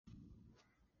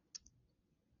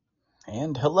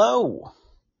And hello,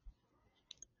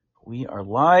 we are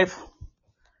live.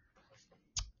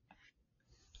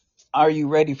 Are you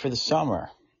ready for the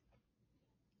summer?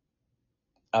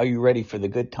 Are you ready for the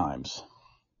good times?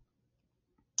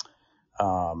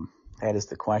 That is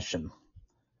the question.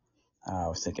 I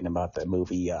was thinking about that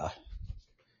movie,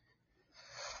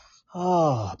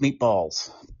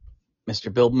 Meatballs,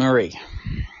 Mr. Bill Murray,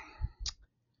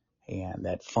 and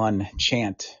that fun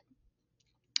chant.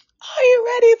 Are you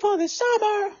ready for the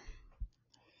summer?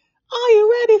 Are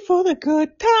you ready for the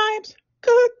good times?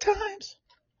 Good times.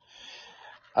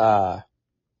 I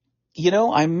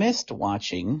missed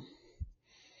watching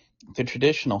the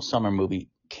traditional summer movie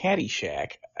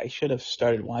Caddyshack. I should have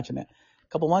started watching that a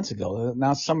couple months ago.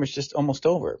 Now summer's just almost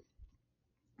over.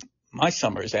 My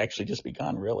summer has actually just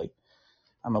begun, really.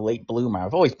 I'm a late bloomer.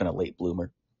 I've always been a late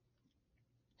bloomer.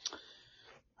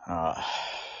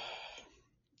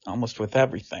 Almost with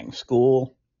everything.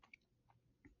 School.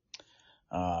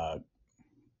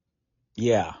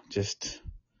 Just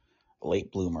a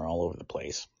late bloomer all over the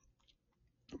place.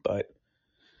 But,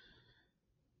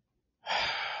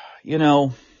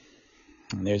 and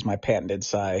there's my patented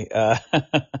sigh.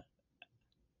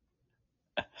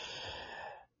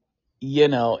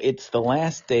 It's the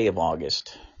last day of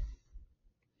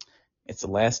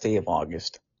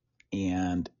August.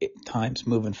 And time's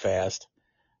moving fast.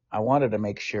 I wanted to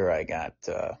make sure I got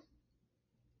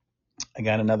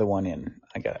another one in.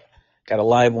 I got a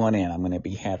live one in. I'm going to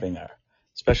be having a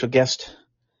special guest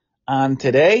on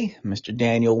today, Mr.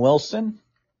 Daniel Wilson.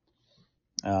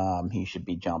 He should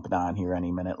be jumping on here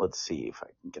any minute. Let's see if I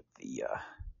can get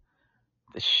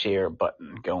the share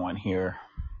button going here.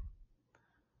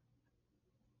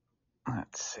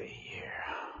 Let's see here.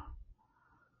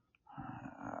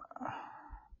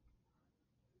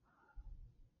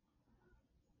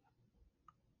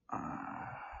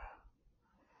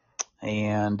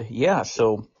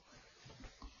 So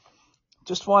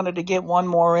just wanted to get one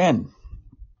more in.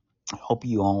 I hope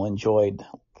you all enjoyed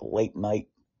the late night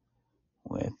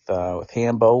with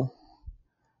Hambo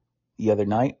the other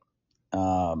night.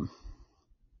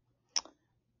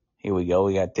 Here we go.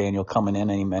 We got Daniel coming in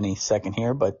any second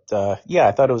here, but I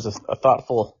thought it was a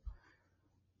thoughtful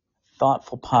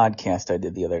podcast I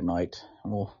did the other night.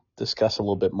 We'll discuss a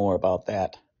little bit more about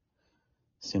that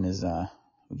as soon as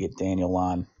we get Daniel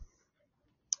on.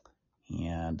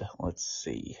 And let's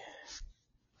see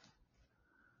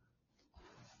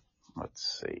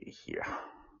here.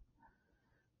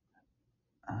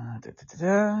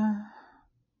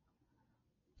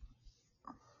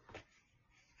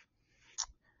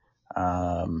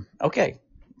 Okay,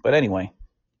 but anyway,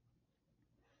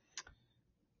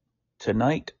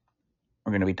 tonight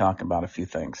we're going to be talking about a few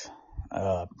things.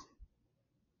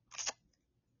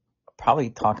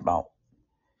 Probably talk about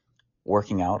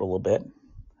working out a little bit.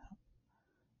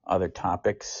 Other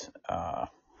topics,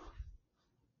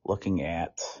 looking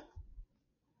at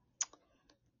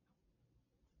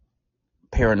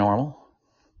paranormal,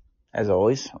 as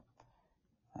always.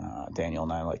 Daniel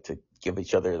and I like to give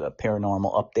each other the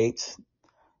paranormal updates,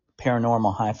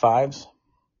 paranormal high fives,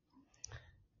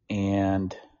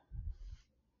 and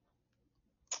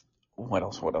what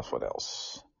else?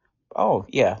 Oh,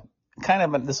 yeah,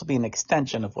 this will be an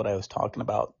extension of what I was talking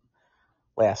about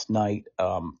last night,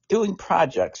 doing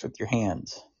projects with your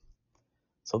hands.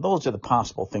 So those are the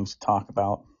possible things to talk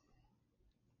about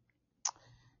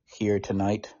here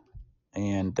tonight,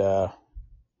 and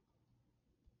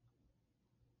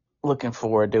looking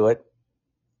forward to it.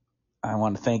 I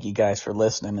want to thank you guys for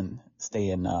listening and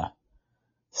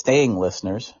staying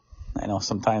listeners. I know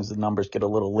sometimes the numbers get a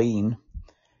little lean.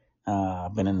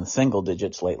 I've been in the single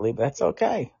digits lately, but that's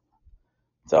okay.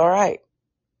 It's all right.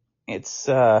 It's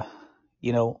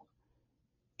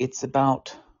it's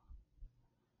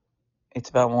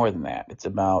about more than that. It's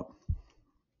about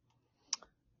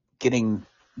getting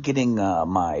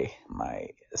my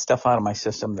stuff out of my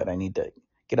system that I need to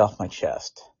get off my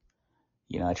chest.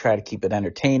 I try to keep it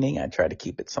entertaining. I try to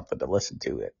keep it something to listen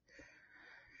to. It.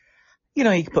 You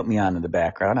can put me on in the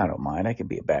background. I don't mind. I can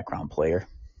be a background player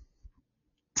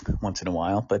once in a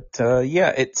while. But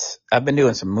I've been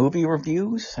doing some movie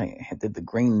reviews. I did The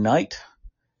Green Knight,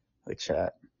 which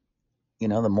the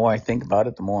more I think about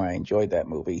it, the more I enjoyed that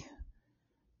movie.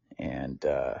 And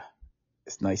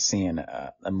it's nice seeing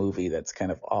a movie that's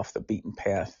kind of off the beaten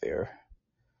path there.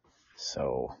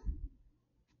 So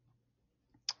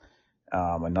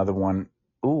another one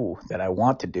that I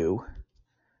want to do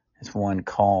is one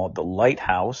called The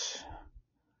Lighthouse.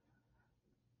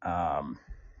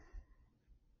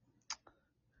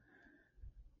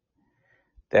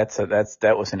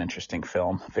 That was an interesting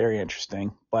film, very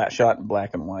interesting. Shot in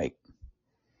black and white.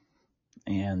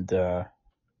 And,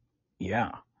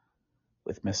 yeah,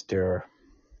 with Mr.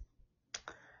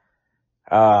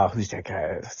 Who's that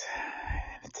guy?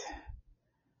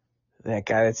 That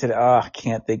guy that said, I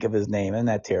can't think of his name. Isn't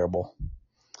that terrible?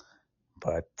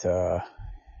 But,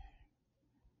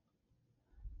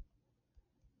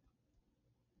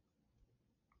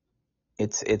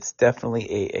 it's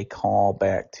definitely a call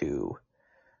back to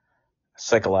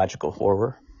psychological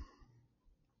horror.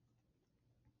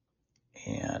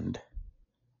 And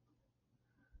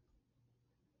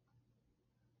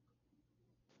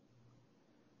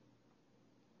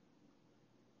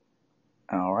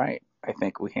all right, I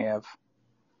think we have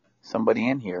somebody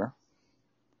in here.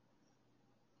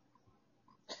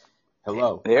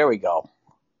 Hello. There we go.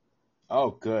 Oh,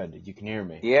 good. You can hear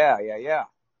me. Yeah.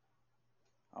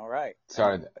 All right.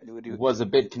 Sorry, was a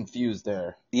bit confused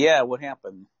there. Yeah, what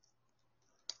happened?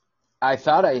 I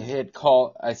thought I hit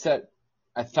call. I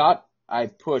thought I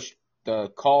pushed the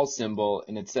call symbol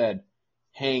and it said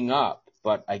hang up,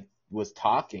 but I was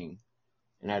talking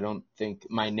and I don't think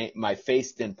my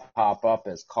face didn't pop up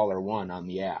as caller 1 on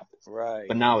the app. Right.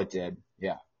 But now it did.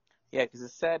 Yeah. Yeah, because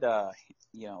it said,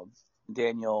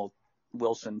 Daniel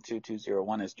Wilson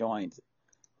 2201 has joined.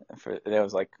 That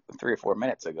was like 3 or 4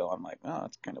 minutes ago. I'm like, oh,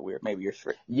 that's kind of weird. Maybe you're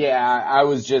three. Yeah, I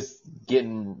was just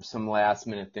getting some last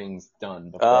minute things done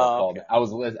before I called. Okay.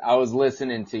 I was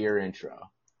listening to your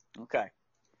intro. Okay.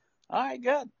 All right,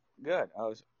 good. I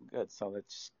was good. So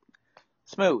that's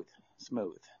smooth.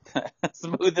 Smooth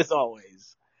as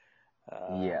always.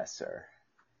 Yes, sir.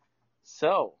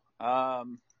 So,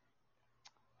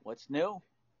 what's new?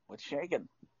 What's shaking?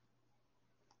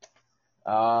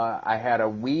 I had a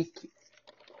week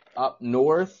up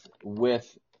north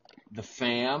with the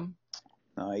fam.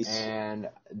 Nice. And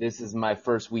this is my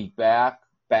first week back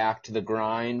to the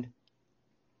grind.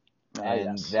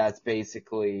 And yes. That's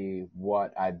basically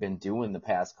what I've been doing the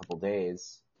past couple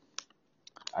days.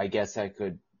 I guess I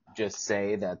could just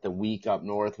say that the week up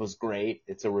north was great.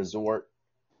 It's a resort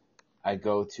I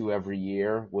go to every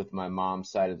year with my mom's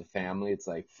side of the family. It's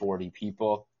like 40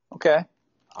 people. Okay.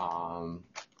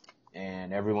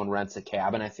 And everyone rents a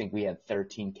cabin. I think we had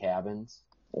 13 cabins.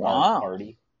 Wow. Our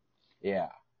party. Yeah.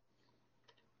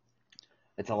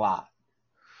 It's a lot.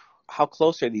 How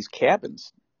close are these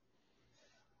cabins?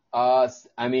 I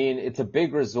mean, it's a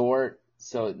big resort,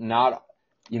 so not,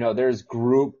 there's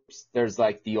groups, there's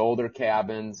like the older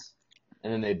cabins,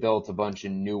 and then they built a bunch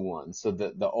of new ones. So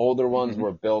the older ones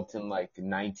were built in like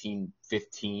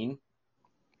 1915.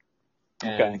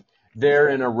 And Okay. they're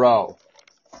in a row,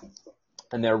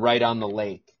 and they're right on the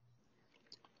lake.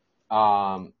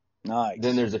 Nice.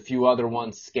 Then there's a few other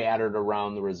ones scattered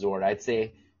around the resort. I'd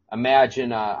say,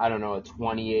 imagine, I don't know, a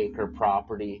 20-acre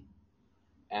property,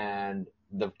 and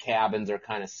the cabins are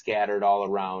kind of scattered all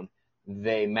around.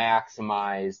 They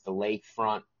maximize the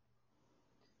lakefront.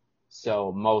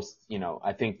 So most,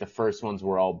 I think the first ones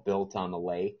were all built on the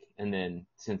lake. And then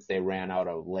since they ran out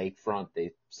of lakefront,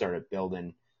 they started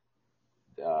building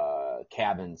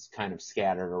cabins kind of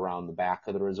scattered around the back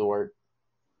of the resort.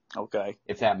 Okay.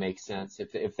 If that makes sense.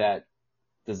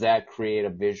 Does that create a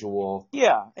visual?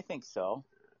 Yeah, I think so.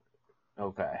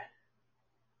 Okay.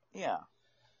 Yeah.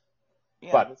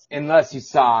 But unless you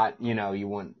saw it, you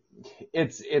wouldn't.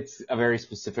 It's a very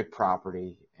specific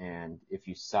property, and if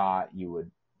you saw it, you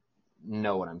would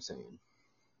know what I'm saying.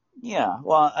 Yeah.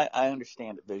 Well, I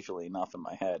understand it visually enough in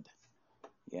my head,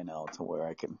 to where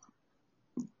I can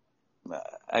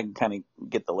kind of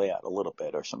get the layout a little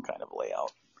bit, or some kind of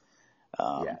layout.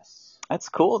 Yes. That's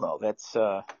cool though. That's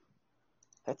a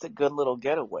good little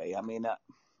getaway. I mean, I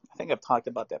think I've talked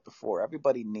about that before.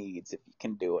 Everybody needs, if you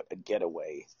can do it, a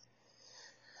getaway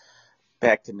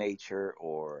back to nature,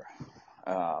 or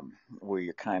where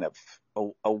you're kind of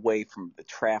away from the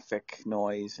traffic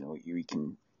noise, and you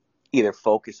can either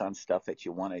focus on stuff that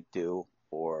you want to do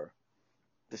or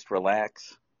just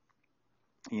relax.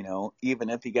 Even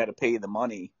if you got to pay the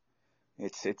money,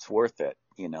 it's worth it.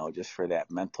 Just for that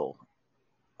mental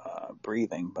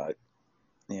breathing. But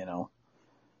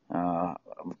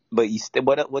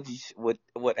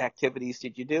what activities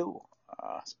did you do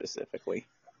specifically?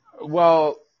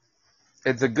 Well,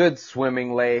 it's a good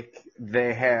swimming lake.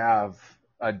 They have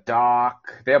a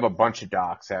dock. They have a bunch of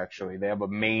docks, actually. They have a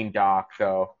main dock,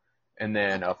 though, and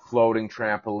then a floating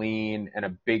trampoline and a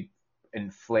big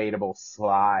inflatable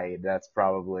slide that's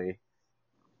probably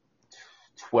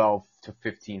 12 to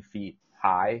 15 feet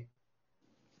high.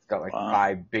 It's got like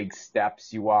 5 big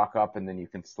steps you walk up, and then you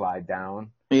can slide down.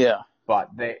 Yeah.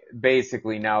 But they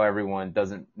basically, now everyone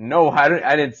doesn't know how to.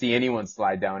 I didn't see anyone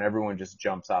slide down. Everyone just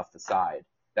jumps off the side.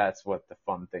 That's what the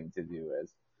fun thing to do is.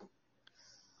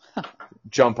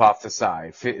 jump off the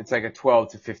side. It's like a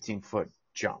 12 to 15 foot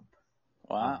jump.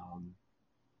 Wow.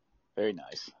 Very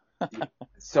nice.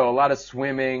 So a lot of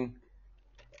swimming.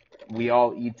 We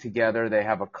all eat together. They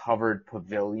have a covered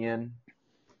pavilion.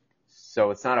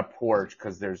 So it's not a porch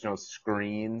because there's no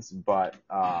screens, but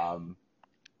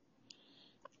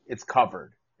it's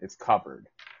covered. It's covered.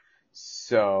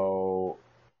 So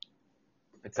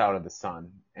it's out of the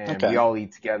sun. And we all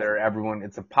eat together. Everyone,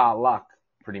 it's a potluck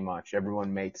pretty much.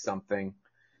 Everyone makes something,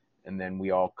 and then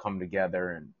we all come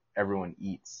together and everyone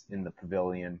eats in the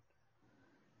pavilion.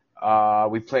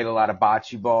 We played a lot of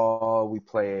bocce ball.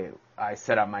 I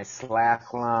set up my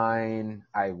slack line.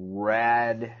 I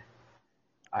read.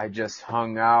 I just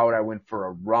hung out. I went for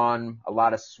a run, a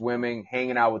lot of swimming,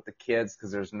 hanging out with the kids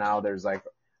because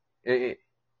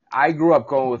I grew up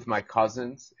going with my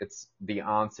cousins. It's the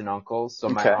aunts and uncles. So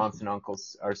my aunts and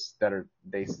uncles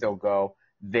they still go.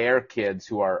 Their kids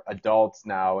who are adults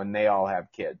now, and they all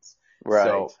have kids. Right.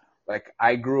 So like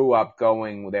I grew up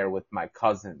going there with my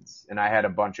cousins, and I had a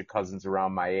bunch of cousins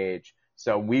around my age.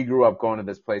 So we grew up going to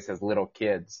this place as little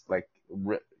kids, like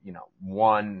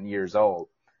 1 year old.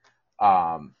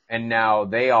 And now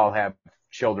they all have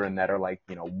children that are like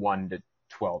 1 to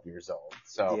 12 years old.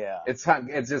 So it's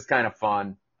just kind of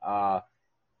fun.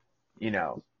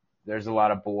 There's a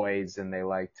lot of boys, and they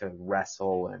like to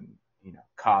wrestle and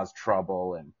cause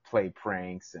trouble and play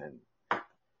pranks, and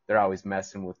they're always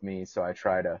messing with me. So I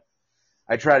try to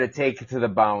take it to the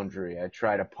boundary. I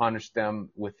try to punish them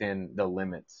within the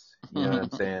limits. You know what I'm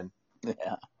saying?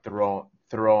 Yeah. Throw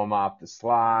them off the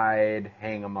slide,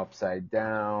 hang them upside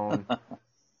down,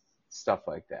 stuff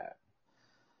like that.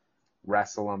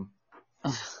 Wrestle them.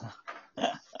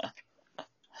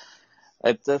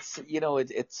 It's the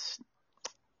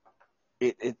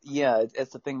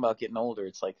thing about getting older.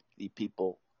 It's like the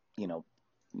people,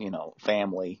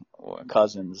 family or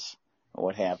cousins or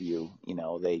what have you.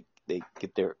 They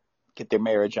get their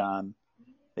marriage on,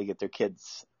 they get their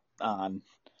kids on,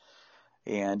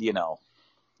 and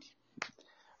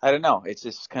I don't know. It's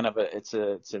just kind of it's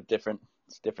a different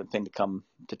thing to come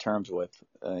to terms with.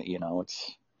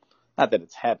 It's not that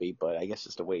it's heavy, but I guess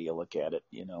it's the way you look at it.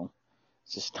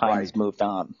 It's just time's moved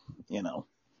on.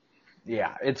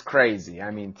 Yeah, it's crazy. I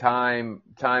mean, time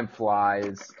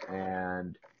flies,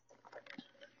 and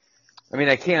I mean,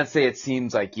 I can't say it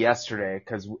seems like yesterday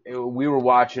because we were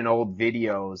watching old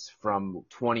videos from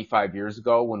 25 years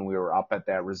ago when we were up at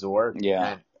that resort.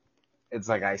 Yeah. And it's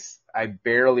like I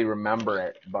barely remember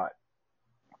it, but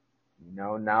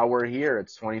now we're here.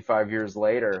 It's 25 years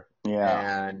later.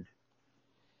 Yeah. And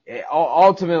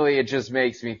ultimately it just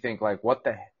makes me think like, what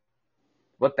the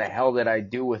hell did I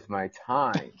do with my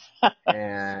time?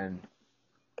 And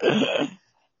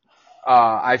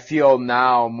I feel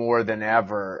now more than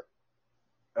ever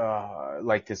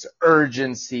like this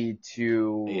urgency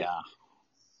to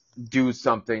do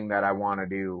something that I want to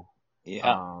do.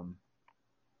 Yeah.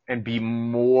 And be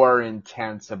more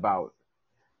intense about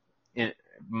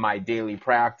my daily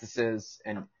practices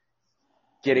and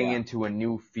getting into a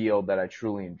new field that I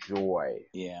truly enjoy.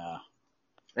 Yeah.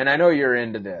 And I know you're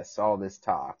into this, all this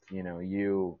talk,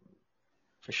 For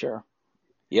sure.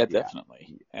 Yeah,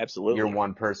 definitely. Absolutely. You're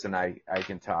one person I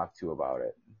can talk to about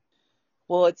it.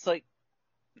 Well, it's like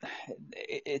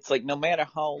no matter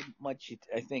how much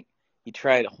I think you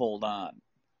try to hold on,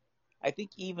 I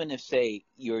think even if, say,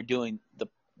 you're doing the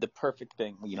perfect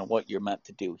thing, what you're meant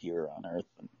to do here on Earth,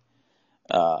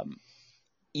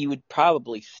 you would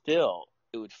probably still,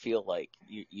 it would feel like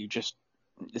you just,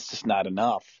 it's just not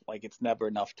enough. Like it's never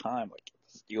enough time. Like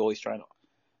you're always trying to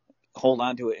hold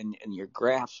on to it in your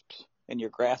grasp, and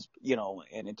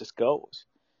it just goes.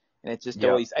 And it's just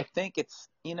always, I think it's,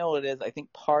 it is, I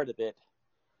think part of it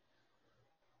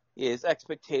is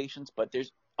expectations, but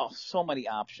there's so many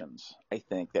options, I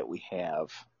think, that we have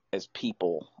as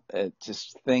people.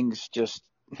 Just things just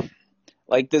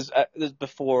like this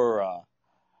before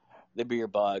the beer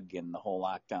bug and the whole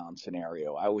lockdown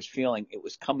scenario. I was feeling it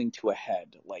was coming to a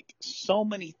head. Like so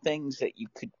many things that you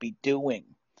could be doing.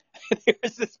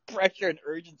 There's this pressure and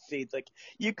urgency. It's like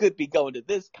you could be going to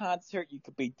this concert, you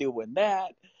could be doing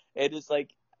that. And it's like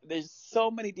there's so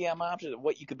many damn options of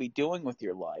what you could be doing with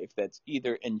your life that's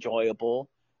either enjoyable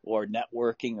or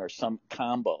networking or some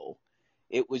combo.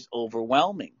 It was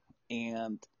overwhelming.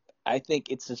 And I think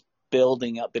it's just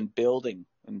building up and building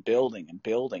and building and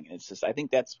building. And it's just, I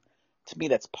think that's, to me,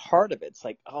 that's part of it. It's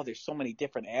like, oh, there's so many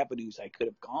different avenues I could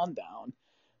have gone down.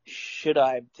 Should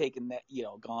I have taken that,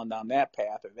 gone down that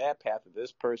path or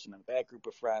this person and that group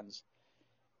of friends?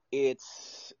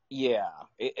 It's,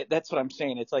 that's what I'm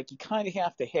saying. It's like you kind of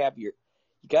have to have you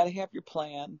got to have your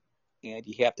plan, and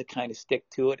you have to kind of stick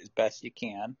to it as best you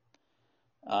can.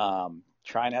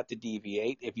 Try not to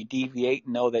deviate. If you deviate,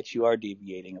 know that you are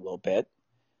deviating a little bit,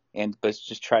 but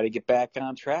just try to get back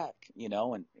on track,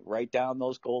 and write down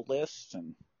those goal lists.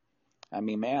 And I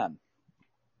mean, man,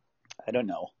 I don't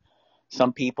know.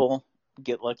 Some people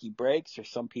get lucky breaks, or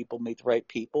some people meet the right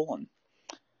people, and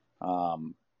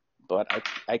but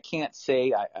I can't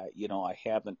say I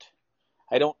haven't.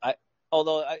 I don't.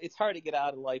 Although it's hard to get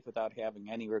out of life without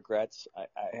having any regrets. I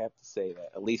have to say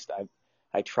that at least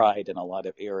I tried in a lot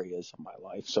of areas of my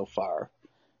life so far,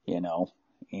 and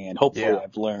hopefully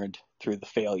I've learned through the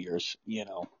failures.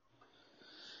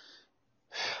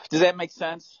 Does that make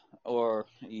sense, or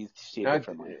you see it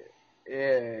differently?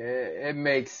 It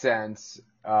makes sense.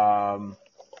 What's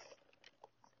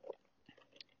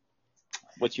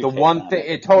your the take one on thing,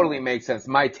 it totally makes sense.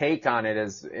 My take on it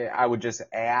is, I would just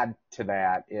add to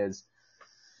that is,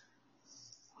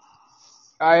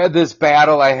 I had this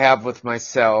battle I have with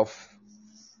myself.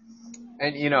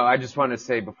 And, I just want to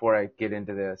say before I get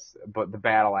into this, but the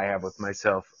battle I have with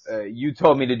myself, you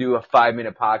told me to do a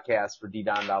 5-minute podcast for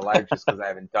DDon.life just because I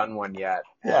haven't done one yet.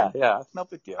 Yeah, no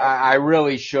big deal. I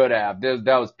really should have. That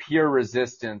was pure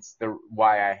resistance,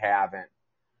 why I haven't.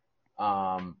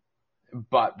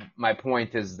 But my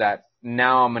point is that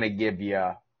now I'm going to give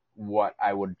you what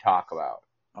I would talk about.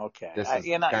 Okay. This is I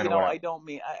don't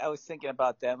mean, I was thinking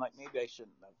about that. Like, maybe I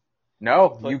shouldn't have.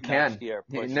 No, you can. No.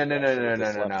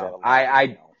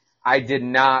 I did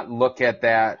not look at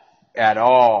that at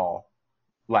all.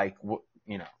 Like,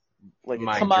 like,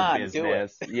 mind come your on,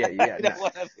 business. Do it. Yeah. I don't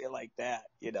want to feel like that.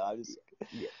 I'm just.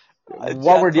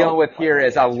 What we're dealing with here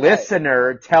is a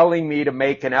listener telling me to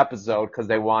make an episode because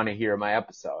they want to hear my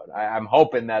episode. I'm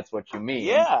hoping that's what you mean.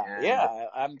 Yeah.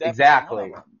 I'm definitely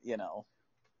exactly. One of them,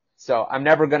 So I'm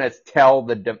never going to tell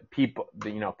the people,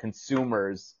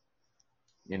 consumers,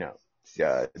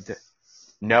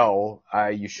 no,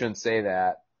 you shouldn't say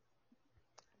that.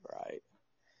 Right.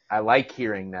 I like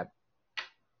hearing that.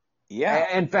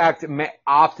 Yeah. In fact,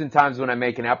 oftentimes when I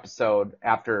make an episode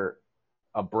after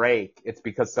a break, it's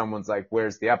because someone's like,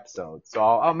 where's the episode? So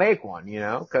I'll make one,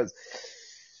 because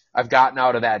I've gotten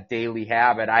out of that daily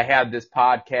habit. I had this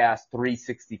podcast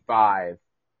 365.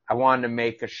 I wanted to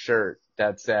make a shirt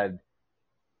that said,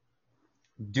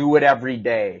 do it every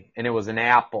day. And it was an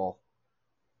apple.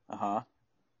 Uh-huh.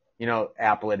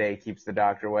 Apple a day keeps the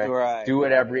doctor away. Right. Do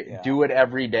it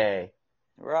every day.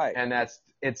 Right. And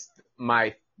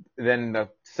then the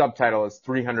subtitle is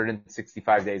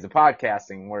 365 days of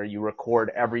podcasting, where you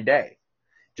record every day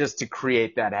just to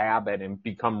create that habit and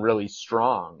become really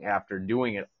strong after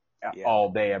doing it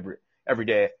all day, every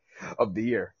day of the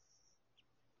year.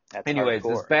 That's anyways,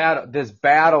 hardcore. this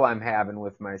battle I'm having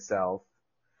with myself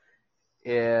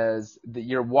is that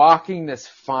you're walking this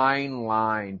fine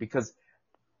line, because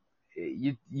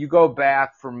you go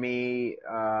back for me,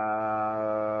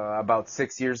 about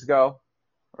 6 years ago.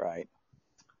 Right.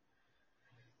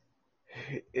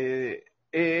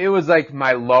 It was like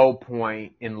my low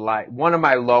point in life. One of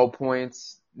my low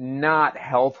points, not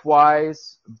health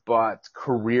wise, but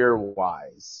career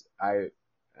wise. I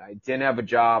didn't have a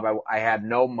job. I had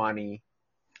no money.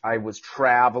 I was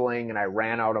traveling and I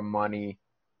ran out of money.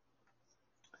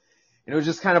 And it was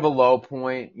just kind of a low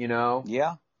point,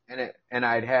 Yeah. And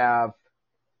I'd have,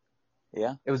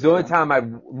 yeah. It was the only time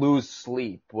I'd lose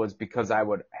sleep was because I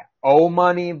would owe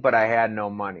money, but I had no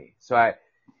money. So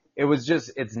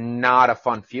it's not a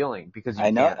fun feeling, because you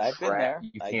I know, can't. I've been there.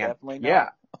 I definitely know. Yeah.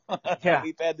 Yeah.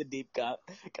 We've had the deep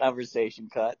conversation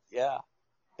cut. Yeah.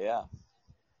 Yeah.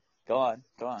 Go on.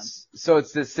 So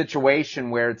it's this situation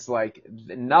where it's like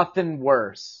nothing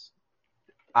worse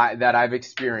that I've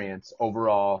experienced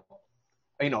overall,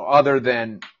 other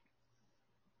than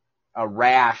a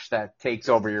rash that takes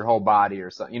over your whole body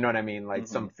or something. You know what I mean? Like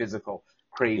some physical,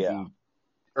 crazy,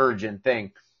 urgent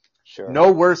thing. Sure.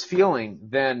 No worse feeling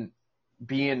than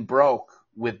being broke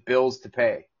with bills to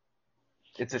pay.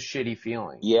 It's a shitty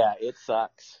feeling. Yeah, it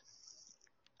sucks.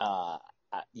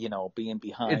 Being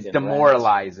behind. It's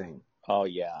demoralizing. Rent. Oh,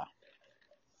 yeah.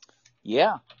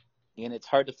 Yeah. And it's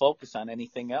hard to focus on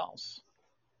anything else.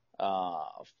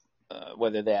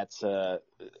 Whether that's, a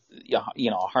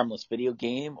harmless video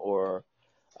game or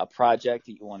a project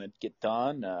that you want to get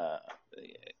done,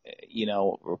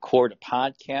 record a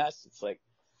podcast. It's like,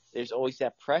 there's always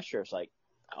that pressure. It's like,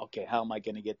 okay, how am I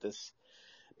going to get this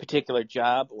particular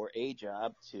job or a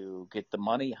job to get the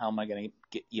money? How am I going to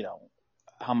get,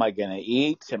 how am I going to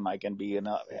eat? Am I going to be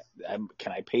enough?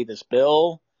 Can I pay this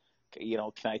bill?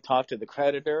 Can I talk to the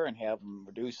creditor and have them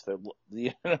reduce the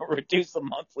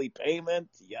monthly payment?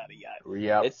 Yada, yada.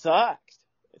 Yep. It sucks.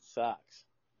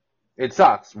 It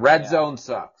sucks. Red Yeah. zone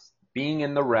sucks. Being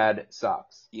in the red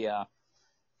sucks. Yeah.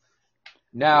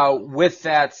 Now, with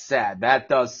that said, that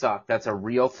does suck. That's a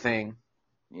real thing.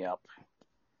 Yep.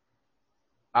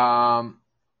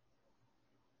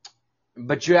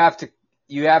 But you have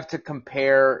to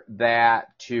compare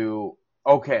that to,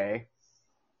 okay,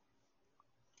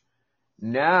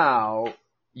 now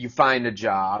you find a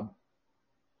job.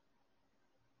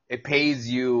 It pays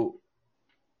you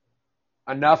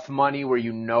enough money where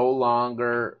you no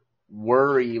longer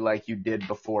worry like you did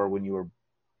before when you were,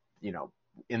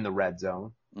 in the red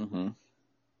zone. Mm-hmm.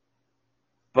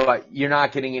 But you're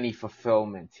not getting any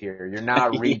fulfillment here. You're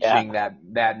not reaching Yeah.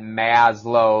 that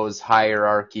Maslow's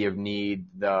hierarchy of need,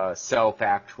 the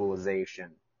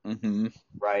self-actualization, Mm-hmm.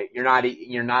 right?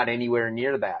 You're not anywhere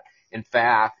near that. In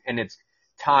fact, and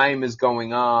time is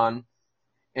going on,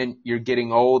 and you're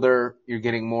getting older, you're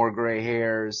getting more gray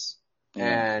hairs,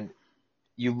 and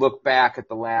you look back at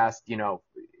the last,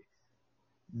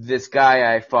 this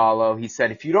guy I follow, he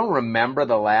said, if you don't remember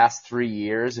the last 3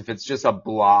 years, if it's just a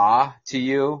blah to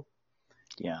you,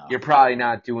 you're probably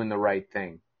not doing the right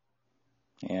thing.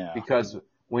 Yeah. Because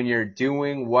when you're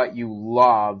doing what you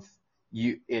love,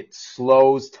 it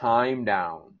slows time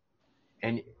down,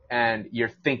 and you're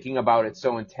thinking about it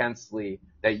so intensely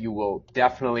that you will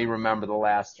definitely remember the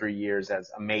last 3 years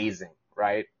as amazing,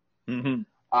 right? Mm-hmm.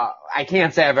 I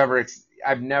can't say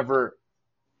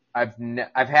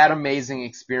I've had amazing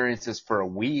experiences for a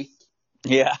week.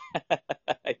 Yeah.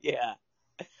 Yeah.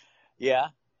 Yeah.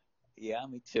 Yeah,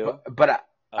 me too. But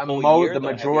A whole year, the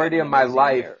though. majority of my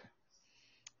life.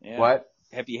 Yeah. What?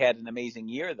 Have you had an amazing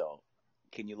year, though?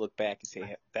 Can you look back and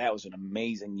say, that was an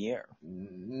amazing year?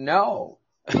 No.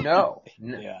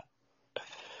 Yeah.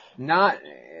 Not,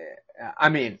 I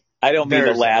mean. I don't mean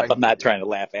to laugh. I'm not trying to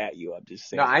laugh at you. I'm just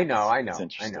saying. No, I know. It's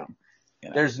interesting.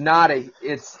 There's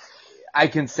I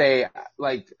can say,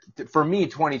 like, for me,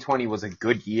 2020 was a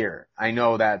good year. I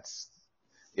know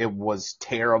it was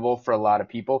terrible for a lot of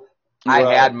people. Right.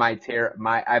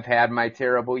 I've had my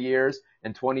terrible years,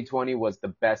 and 2020 was the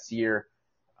best year,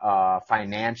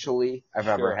 financially I've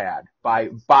ever had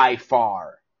by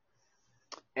far.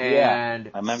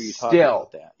 And I remember you talking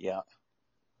about that. Yeah.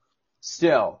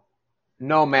 Still,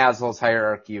 no Maslow's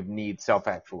hierarchy of need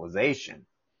self-actualization.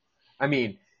 I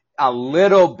mean, a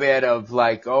little bit of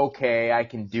like, okay, I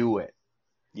can do it.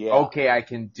 Yeah. Okay, I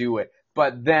can do it.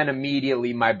 But then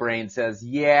immediately my brain says,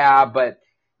 yeah, but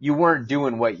you weren't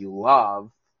doing what you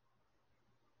love.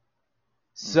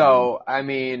 So, I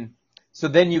mean, so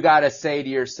then you gotta say to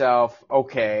yourself,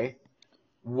 okay,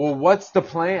 well, what's the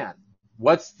plan?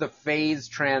 What's the phase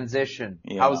transition?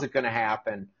 Yeah. How's it gonna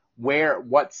happen?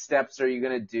 What steps are you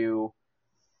gonna do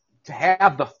to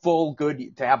have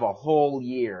to have a whole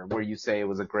year where you say it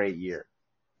was a great year?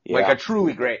 Yeah. Like a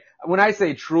truly great, when I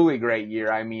say truly great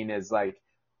year, I mean is like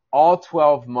all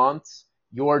 12 months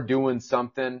you're doing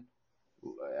something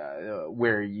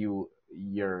where you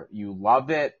love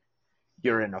it.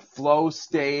 You're in a flow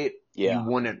state. Yeah.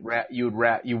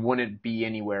 You wouldn't be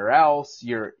anywhere else.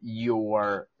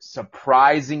 You're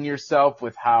surprising yourself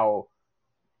with how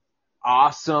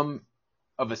awesome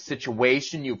of a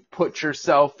situation you've put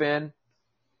yourself in.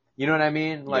 You know what I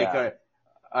mean? Like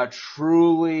a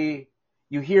truly,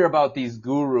 you hear about these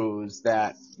gurus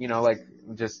that, like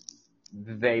just,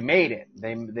 they made it.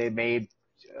 They made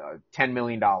 $10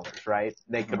 million, right?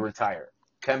 They could retire.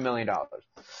 $10 million.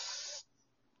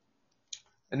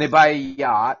 And they buy a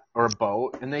yacht or a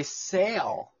boat and they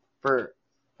sail for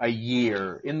a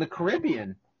year in the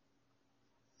Caribbean.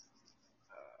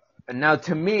 And now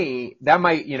to me, that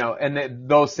might, and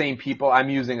those same people, I'm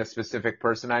using a specific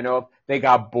person I know of, they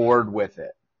got bored with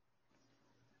it.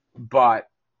 But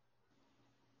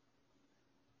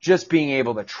just being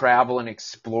able to travel and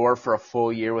explore for a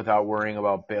full year without worrying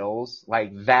about bills,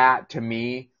 like that to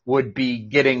me would be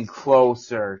getting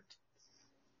closer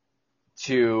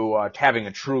to having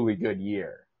a truly good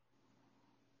year.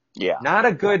 Yeah. Not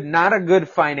a good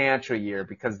financial year,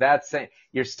 because that's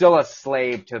you're still a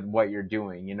slave to what you're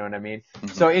doing. You know what I mean? Mm-hmm.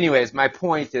 So anyways, my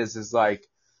point is like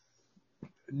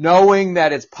knowing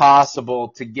that it's possible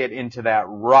to get into that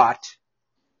rut,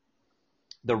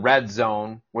 the red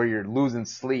zone where you're losing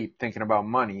sleep thinking about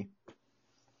money,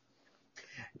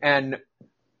 and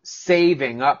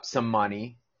saving up some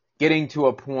money, getting to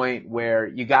a point where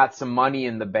you got some money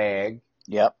in the bag.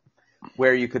 Yep.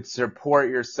 Where you could support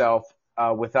yourself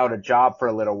without a job for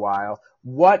a little while.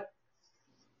 What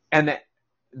is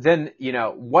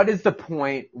the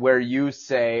point where you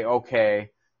say,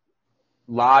 okay,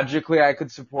 logically I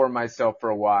could support myself for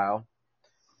a while.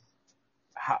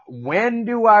 when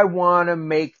do I want to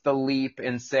make the leap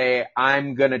and say,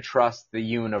 I'm going to trust the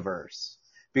universe?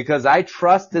 Because I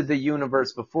trusted the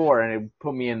universe before and it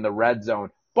put me in the red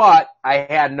zone, but I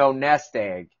had no nest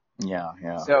egg. Yeah.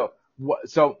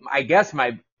 So I guess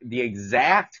the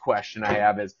exact question I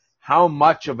have is, how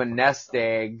much of a nest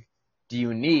egg do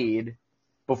you need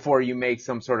before you make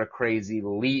some sort of crazy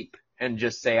leap and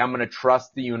just say, I'm going to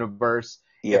trust the universe.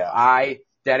 Yeah. If I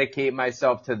dedicate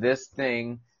myself to this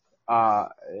thing,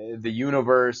 the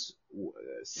universe,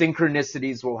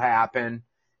 synchronicities will happen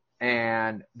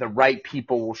and the right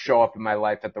people will show up in my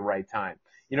life at the right time.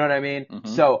 You know what I mean?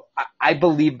 Mm-hmm. So I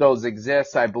believe those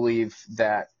exist. I believe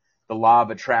that the law of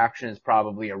attraction is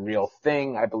probably a real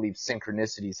thing. I believe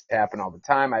synchronicities happen all the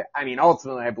time. I mean,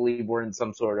 ultimately, I believe we're in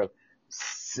some sort of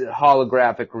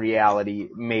holographic reality,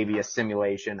 maybe a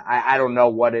simulation. I don't know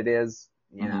what it is.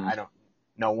 You know, Mm-hmm.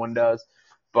 no one does.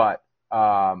 But,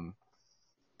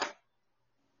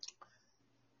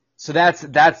 so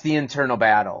that's the internal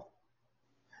battle.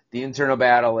 The internal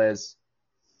battle is,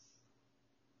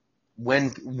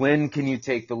 when can you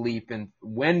take the leap, and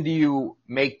when do you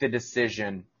make the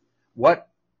decision? What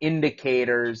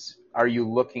indicators are you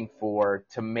looking for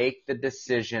to make the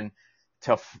decision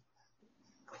to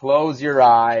close your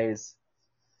eyes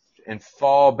and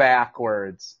fall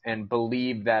backwards and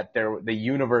believe that the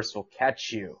universe will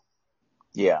catch you?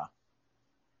 Yeah.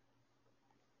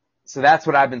 So that's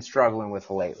what I've been struggling with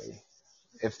lately.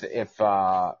 If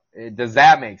does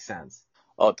that make sense?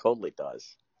 Oh, it totally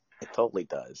does. It totally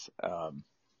does.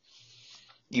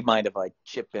 You mind if I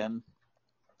chip in?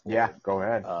 Yeah, go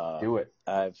ahead. Do it.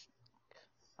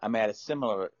 I'm at a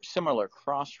similar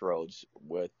crossroads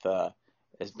with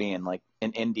as being like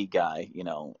an indie guy,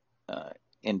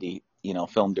 indie,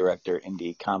 film director,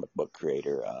 indie comic book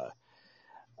creator.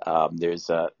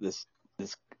 There's this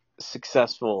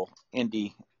successful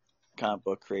indie comic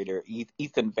book creator,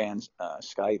 Ethan Van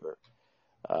Sciver.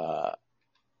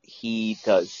 He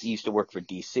used to work for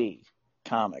DC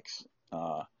Comics.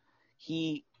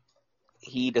 He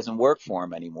doesn't work for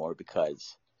him anymore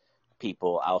because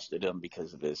people ousted him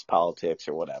because of his politics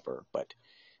or whatever. But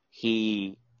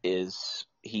he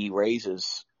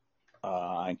raises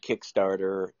on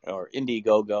Kickstarter or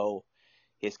Indiegogo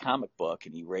his comic book,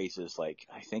 and he raises I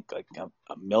think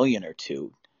a million or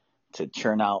two to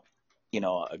churn out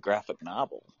a graphic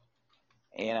novel.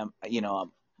 And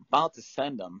I'm about to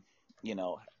send him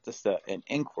just an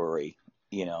inquiry,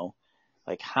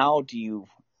 how do you,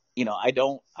 I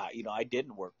don't, I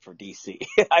didn't work for DC.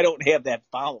 I don't have that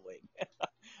following.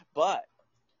 But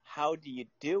how do you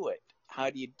do it? How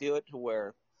do you do it to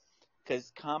where,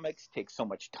 because comics take so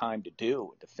much time to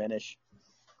do, to finish,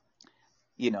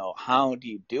 how do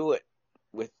you do it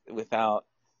without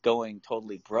going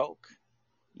totally broke?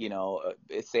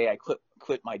 Say I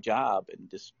quit my job and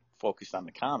just focus on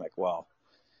the comic. Well,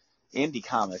 indie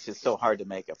comics, it's so hard to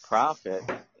make a profit,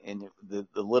 and the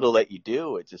little that you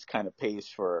do, it just kind of pays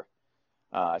for,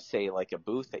 say, like a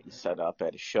booth that you set up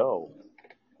at a show,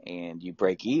 and you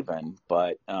break even.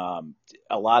 But a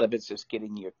lot of it's just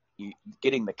getting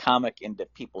the comic into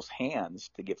people's hands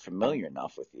to get familiar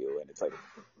enough with you. And it's like,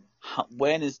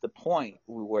 when is the point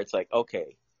where it's like,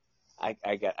 okay, I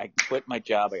quit my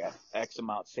job, I got X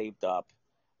amount saved up,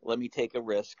 let me take a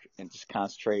risk and just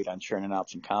concentrate on churning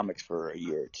out some comics for a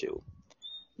year or two,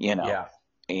 Yeah.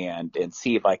 and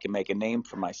see if I can make a name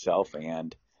for myself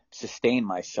and sustain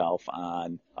myself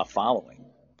on a following.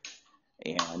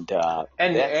 And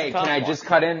hey, can I just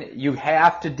cut in? You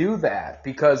have to do that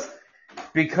because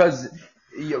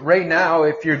right now,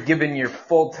 if you're giving your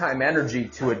full-time energy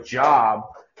to a job,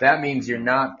 that means you're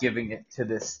not giving it to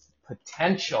this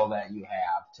potential that you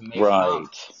have to make right.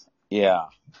 comics. Yeah.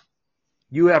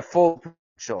 You have full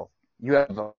potential. You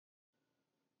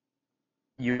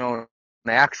don't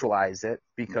actualize it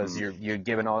because you're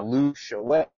giving all loose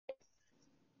away.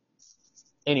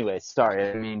 Anyway, sorry, I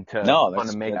didn't mean to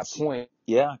make that point.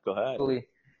 Yeah, go ahead.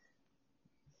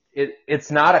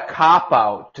 It's not a cop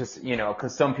out, just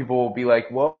because some people will be like,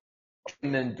 well,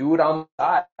 and then do it on the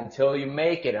side until you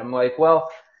make it. I'm like, well,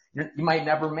 you might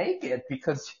never make it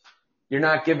because you're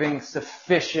not giving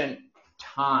sufficient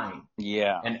time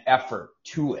and effort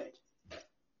to it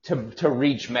to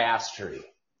reach mastery.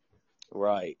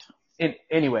 Right.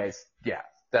 Anyways, yeah,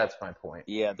 that's my point.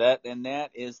 Yeah, that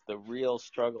is the real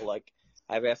struggle. Like,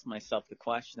 I've asked myself the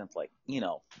question of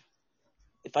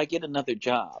if I get another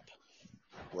job,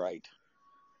 right,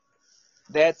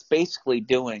 that's basically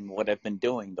doing what I've been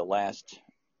doing the last,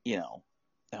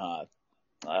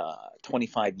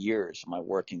 25 years of my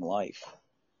working life.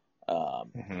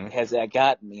 Has that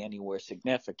gotten me anywhere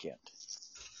significant?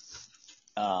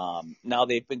 Now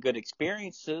they've been good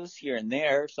experiences here and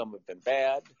there. Some have been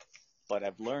bad, but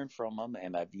I've learned from them,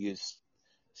 and I've used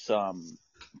some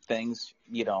things,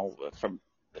 from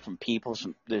people.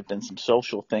 There've been some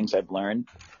social things I've learned,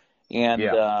 and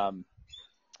Yeah.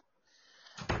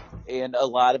 and a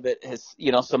lot of it has,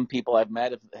 some people I've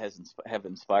met have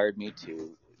inspired me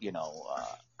to,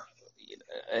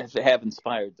 have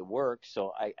inspired the work.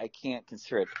 So I can't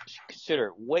consider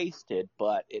it wasted,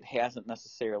 but it hasn't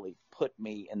necessarily put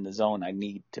me in the zone I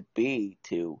need to be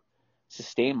to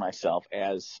sustain myself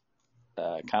as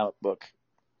a comic book,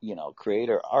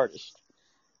 creator, artist.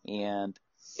 And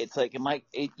it's like,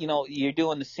 you're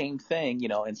doing the same thing,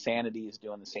 insanity is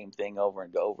doing the same thing over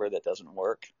and over that doesn't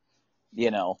work,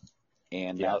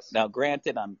 and Yes. now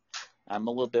granted, I'm a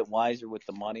little bit wiser with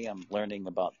the money. I'm learning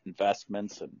about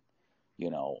investments and, you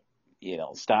know,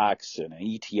 stocks and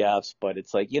ETFs, but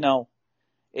it's like,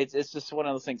 it's just one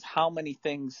of those things. How many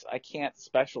things I can't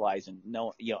specialize in,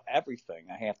 everything.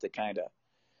 I have to kind of,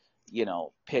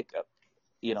 pick a,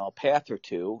 a path or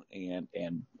two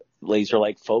and laser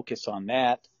like focus on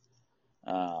that,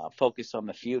 focus on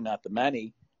the few, not the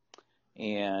many.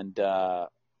 And,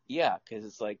 yeah, cause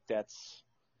it's like,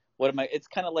 it's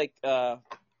kind of like,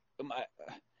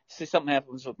 say something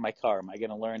happens with my car. Am I going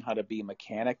to learn how to be a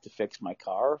mechanic to fix my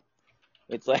car?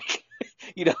 It's like,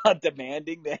 how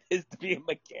demanding that is to be a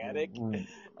mechanic.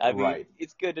 I mean, Right.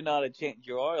 it's good to know how to change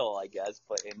your oil, I guess,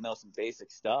 and know some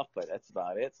basic stuff, but that's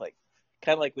about it. It's like,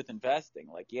 kind of like with investing.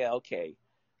 Like, yeah, okay,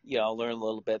 I'll learn a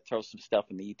little bit, throw some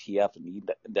stuff in the ETF and the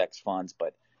index funds,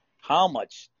 but how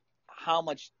much,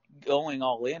 going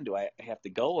all in do I have to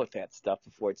go with that stuff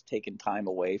before it's taking time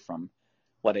away from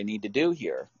what I need to do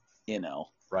here,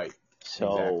 Right.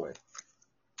 So, Exactly.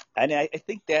 and I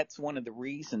think that's one of the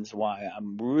reasons why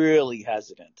I'm really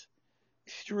hesitant,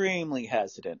 extremely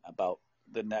hesitant about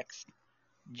the next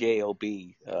job,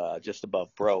 just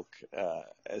above broke,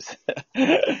 as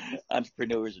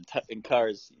entrepreneurs in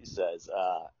cars says.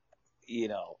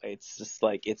 It's just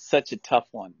like, it's such a tough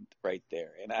one right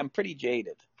there, and I'm pretty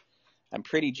jaded.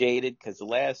 Because the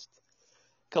last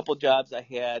couple jobs I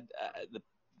had,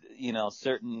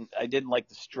 certain, I didn't like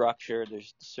the structure.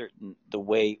 There's the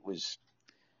way it was.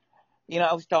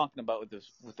 I was talking about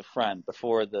with a friend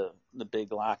before the big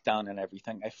lockdown and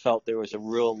everything. I felt there was a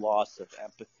real loss of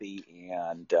empathy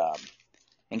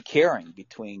and caring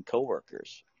between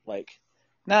coworkers. Like,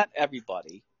 not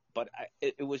everybody, but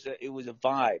it was a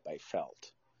vibe I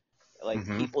felt. Like,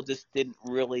 Mm-hmm. people just didn't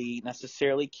really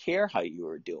necessarily care how you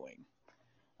were doing.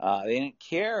 They didn't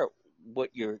care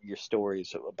what your story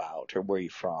is about, or where you're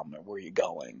from, or where you're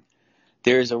going.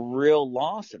 There's a real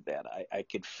loss of that I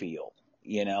could feel,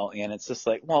 and it's just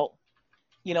like, well,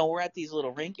 we're at these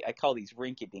little I call these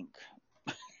rinky dink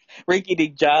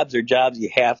jobs, or jobs you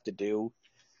have to do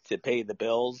to pay the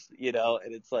bills,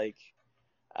 and it's like,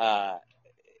 uh,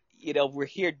 we're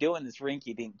here doing this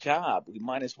rinky dink job. We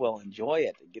might as well enjoy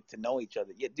it and get to know each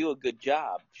other. Yeah, do a good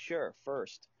job, sure,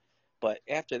 first. But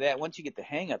after that, once you get the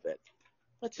hang of it,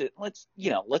 let's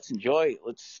enjoy.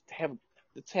 Let's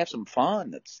have some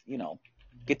fun. Let's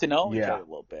get to know each Yeah. other a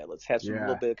little bit. Let's have some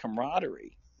little Yeah. bit of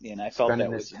camaraderie. And I felt Spending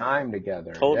that this was time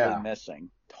together. totally Yeah. missing,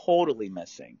 totally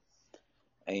missing.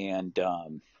 And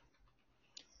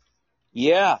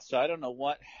yeah, so I don't know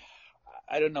what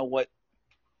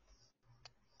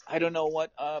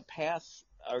paths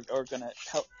are going to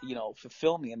help,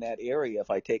 fulfill me in that area if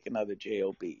I take another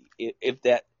job. If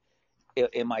that,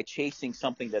 am I chasing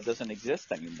something that doesn't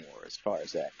exist anymore as far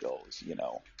as that goes,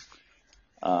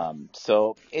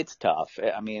 So it's tough.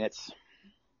 I mean,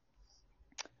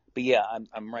 but yeah,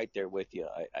 I'm right there with you.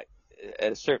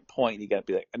 At a certain point, you got to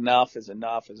be like, enough is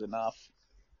enough is enough.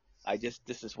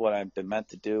 This is what I've been meant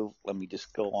to do. Let me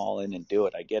just go all in and do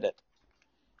it. I get it,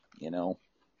 you know.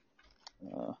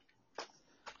 Uh,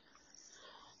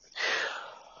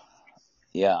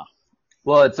 yeah,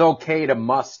 Well, it's okay to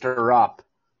muster up.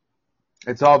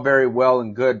 It's all very well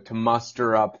and good to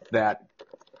muster up that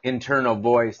internal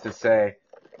voice to say,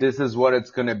 this is what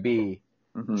it's going to be.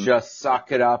 mm-hmm. Just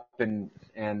suck it up and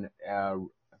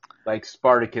like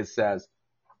Spartacus says,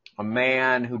 a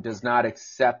man who does not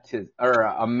accept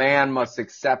a man must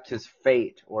accept his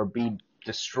fate or be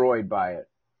destroyed by it.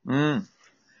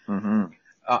 Mm-hmm.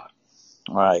 Uh,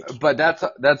 Right. But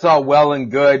that's all well and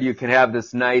good. You can have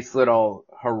this nice little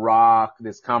hurrah,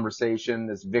 this conversation,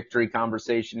 this victory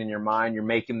conversation in your mind. You're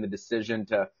making the decision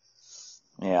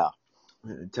Yeah.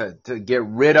 to get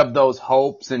rid of those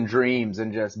hopes and dreams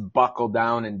and just buckle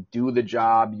down and do the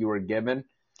job you were given.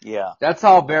 Yeah. That's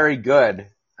all very good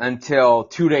until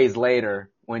 2 days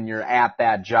later when you're at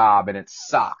that job and it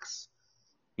sucks,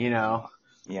 Yeah.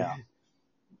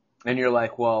 And you're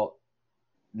like, well,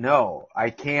 no, I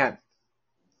can't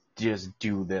just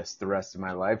do this the rest of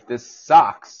my life. This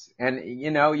sucks. And,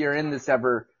 you know, you're in a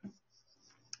loop.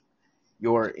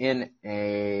 You're in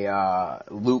a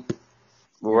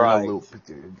Right. loop,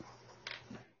 dude.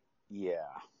 Yeah.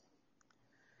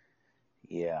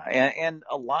 Yeah. And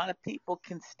a lot of people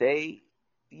can stay,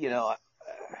 you know,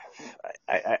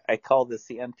 I call this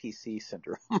the NPC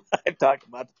syndrome. I've talked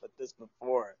about this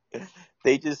before.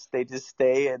 They just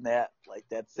stay in that, like,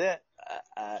 that's it.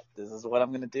 This is what I'm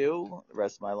going to do the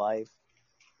rest of my life.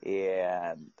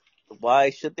 And why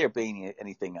should there be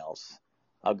anything else?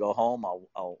 I'll go home.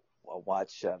 I'll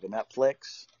watch the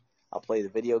Netflix. I'll play the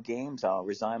video games. I'll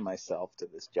resign myself to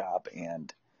this job,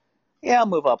 and yeah, I'll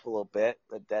move up a little bit,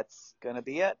 but that's gonna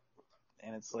be it.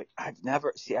 And it's like I've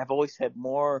always had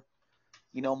more.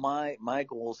 You know, my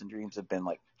goals and dreams have been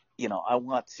like, you know, I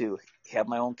want to have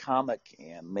my own comic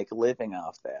and make a living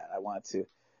off that. I want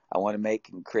to make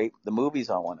and create the movies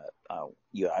I want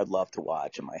to, I'd love to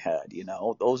watch in my head. You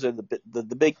know, those are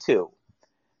the big two,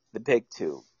 the big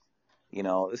two. You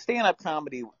know, the stand-up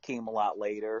comedy came a lot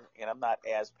later, and I'm not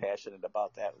as passionate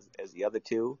about that as the other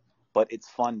two. But it's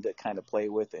fun to kind of play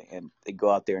with it and go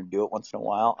out there and do it once in a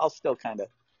while. I'll still kind of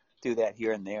do that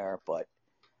here and there, but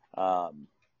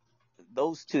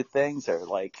those two things are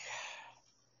like,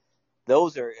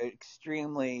 those are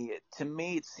extremely, to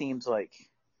me, it seems like,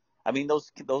 I mean,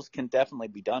 those can definitely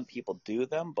be done. People do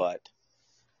them, but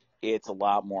it's a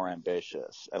lot more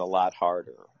ambitious and a lot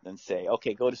harder than say,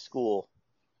 okay, go to school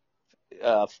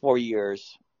 4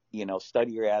 years, you know,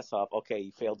 study your ass off. Okay,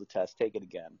 you failed the test. Take it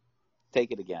again.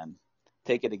 Take it again.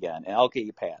 Take it again. And okay,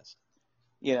 you passed.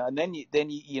 You know, and then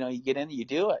you know, you get in and you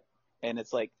do it. And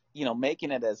it's like, you know,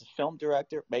 making it as a film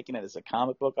director, making it as a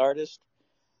comic book artist,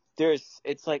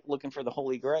 it's like looking for the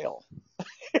Holy Grail.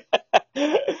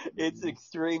 It's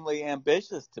extremely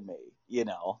ambitious to me, you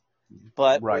know.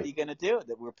 But what are Right. you going to do?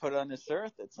 That we're put on this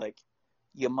earth. It's like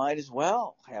you might as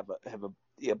well have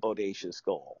a bodacious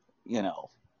goal, you know.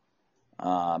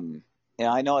 And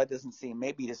I know it doesn't seem,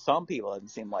 maybe to some people, it doesn't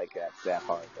seem like that's that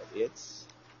hard, but it's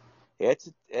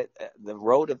the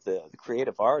road of the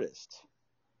creative artist.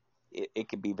 It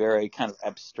can be very kind of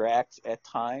abstract at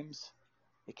times.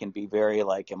 It can be very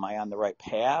like, am I on the right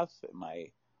path? Am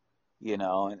I, you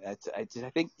know? And I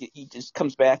think it just come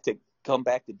back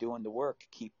to doing the work.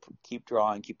 Keep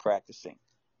drawing, keep practicing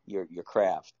your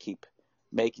craft, keep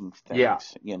making Yeah,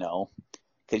 things, you know,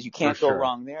 because you for can't go sure.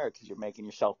 wrong there because you're making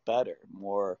yourself better,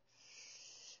 more.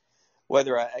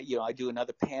 Whether I do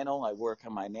another panel, I work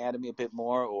on my anatomy a bit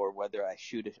more, or whether I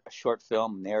shoot a short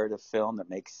film, narrative film that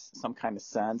makes some kind of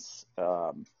sense,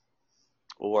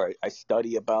 or I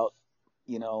study about,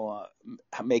 you know,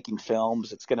 making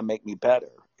films. It's going to make me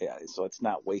better. Yeah, so it's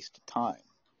not wasted time,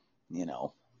 you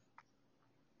know.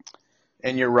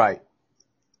 And you're right.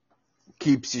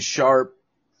 Keeps you sharp.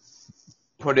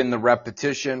 Put in the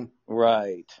repetition.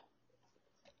 Right.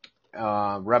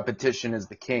 Repetition is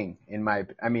the king.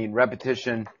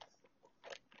 Repetition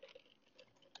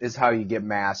is how you get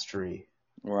mastery.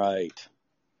 Right.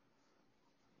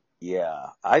 Yeah,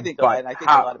 I think But a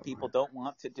lot of people don't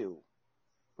want to do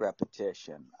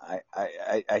repetition.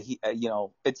 You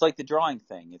know, it's like the drawing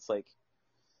thing. It's like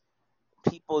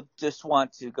people just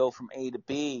want to go from A to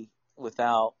B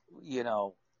without, you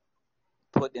know,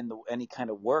 put in any kind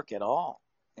of work at all.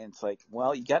 And it's like,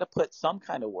 well, you got to put some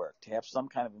kind of work to have some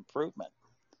kind of improvement.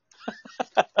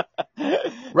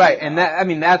 right, You and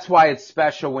know? that's why it's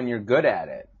special when you're good at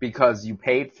it, because you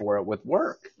paid for it with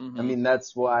work. Mm-hmm.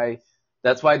 That's why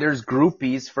there's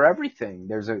groupies for everything.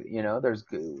 There's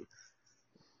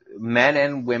men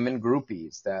and women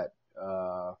groupies that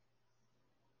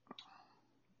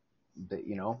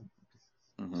you know,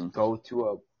 Mm-hmm. go to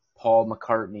a Paul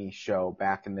McCartney show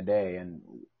back in the day, and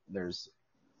there's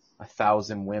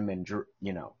 1,000 women,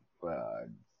 you know,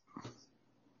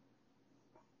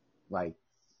 like,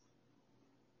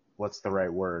 what's the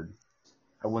right word?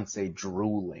 I wouldn't say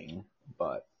drooling,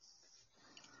 but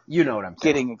you know what I'm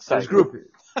saying. Getting There's excited. groupies.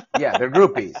 Yeah, they're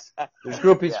groupies. There's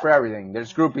groupies Yeah. for everything.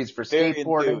 There's groupies for Very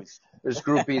skateboarding. enthused. There's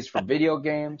groupies for video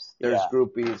games. There's Yeah.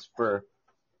 groupies for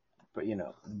you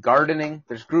know, gardening.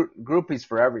 There's groupies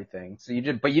for everything. So you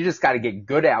just got to get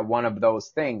good at one of those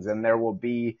things, and there will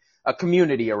be a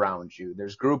community around you.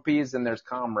 There's groupies and there's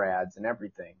comrades and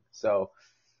everything. So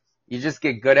you just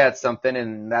get good at something,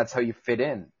 and that's how you fit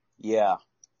in. Yeah.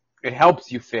 It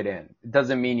helps you fit in. It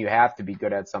doesn't mean you have to be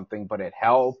good at something, but it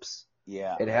helps.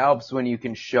 Yeah. It helps when you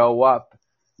can show up,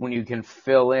 when you can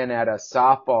fill in at a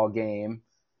softball game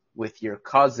with your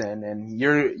cousin and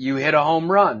you hit a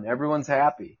home run. Everyone's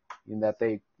happy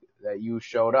that you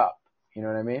showed up. You know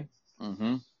what I mean?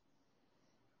 Mm-hmm.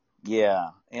 Yeah.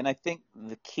 And I think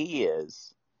the key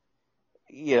is,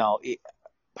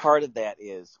 part of that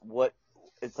is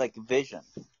it's like vision.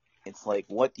 It's like,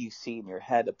 what do you see in your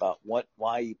head about why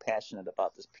are you passionate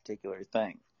about this particular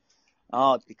thing?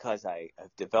 Oh, it's because I've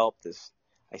developed this.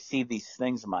 I see these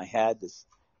things in my head.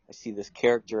 I see this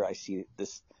character. I see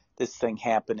this thing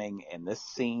happening in this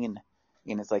scene,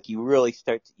 and it's like you really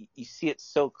you see it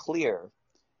so clear.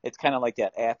 It's kind of like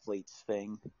that athletes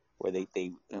thing where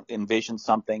they envision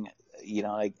something,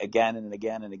 like again and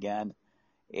again and again,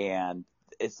 and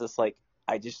it's just like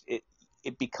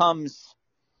it becomes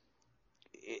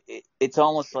it's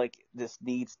almost like this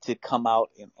needs to come out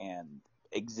and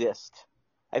exist.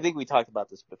 I think we talked about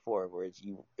this before, where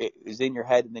it is in your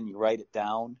head and then you write it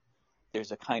down.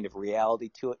 There's a kind of reality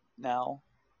to it now,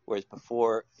 whereas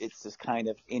before it's just kind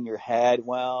of in your head.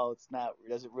 Well, it's not.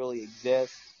 Does it really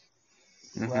exist?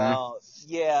 Mm-hmm. Well,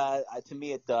 yeah, to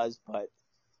me it does, but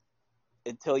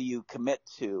until you commit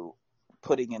to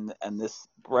putting in this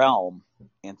realm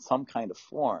in some kind of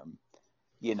form,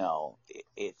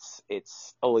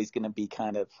 it's always going to be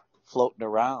kind of floating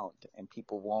around, and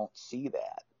people won't see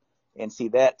that. And see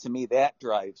that, to me, that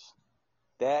drives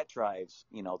the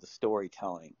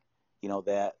storytelling,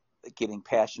 that getting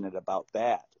passionate about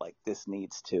that, like this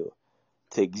needs to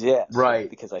exist Right.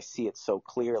 because I see it so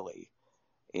clearly.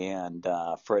 And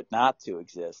for it not to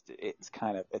exist,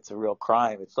 it's a real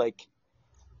crime. It's like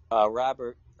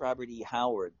Robert E.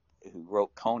 Howard, who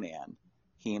wrote Conan.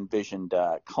 He envisioned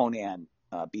Conan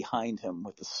behind him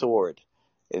with a sword,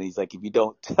 and he's like, "If you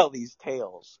don't tell these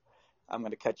tales, I'm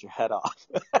going to cut your head off."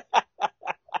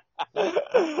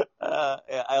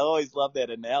 I always love that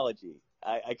analogy.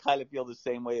 I kind of feel the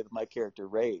same way with my character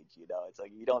Rage. It's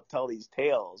like, if you don't tell these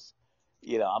tales,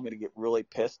 I'm going to get really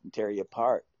pissed and tear you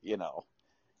apart.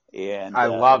 And I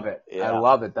love it. I yeah,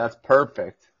 love it. That's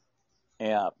perfect.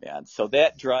 yeah, man. So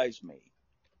that drives me.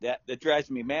 That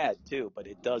drives me mad too, but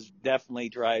it does definitely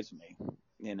drives me.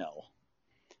 You know,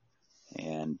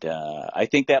 and I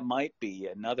think that might be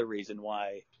another reason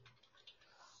why.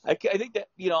 I think that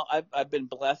I've been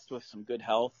blessed with some good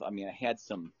health. I mean, I had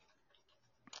some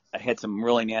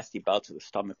really nasty bouts of the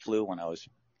stomach flu when I was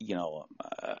a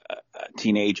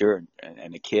teenager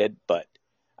and a kid, but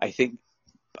I think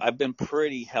I've been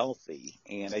pretty healthy,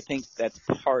 and I think that's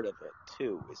part of it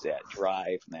too, is that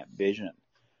drive and that vision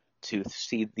to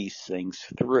see these things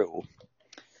through.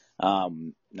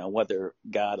 Now, whether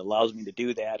God allows me to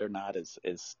do that or not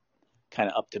is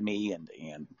kind of up to me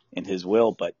and His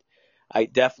will, but I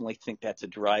definitely think that's a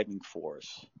driving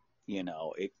force.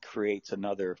 It creates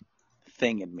another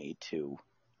thing in me to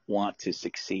want to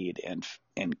succeed and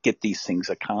get these things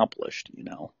accomplished.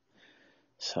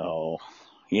 So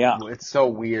yeah. It's so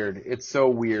weird. It's so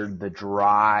weird, the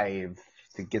drive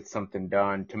to get something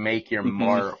done, to make your Hmm.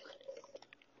 mark.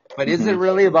 But is it Hmm.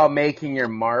 really about making your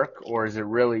mark, or is it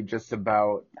really just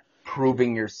about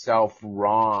proving yourself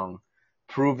wrong,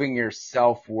 proving your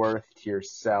self-worth to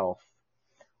yourself?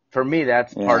 For me,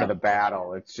 that's part Yeah. of the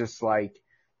battle. It's just like,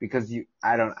 because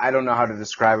I don't know how to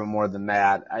describe it more than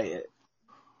that.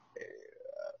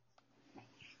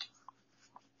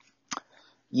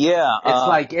 Yeah.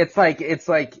 It's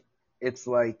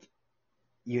like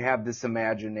you have this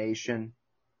imagination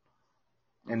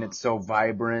and it's so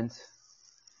vibrant,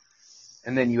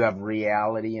 and then you have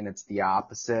reality and it's the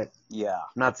opposite. Yeah.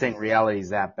 I'm not saying reality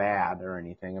is that bad or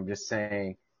anything. I'm just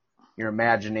saying your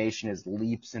imagination is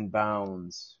leaps and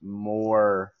bounds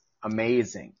more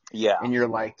amazing. Yeah. And you're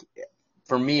like,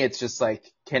 for me, it's just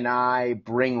like, can I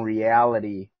bring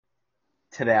reality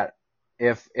to that?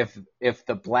 If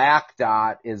the black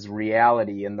dot is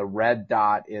reality and the red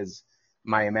dot is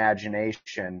my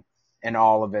imagination and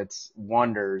all of its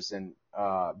wonders and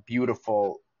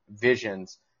beautiful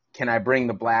visions, can I bring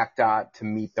the black dot to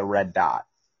meet the red dot?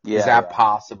 Is Yeah. that Yeah.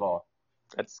 possible?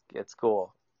 That's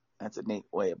cool. That's a neat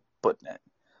way of putting it.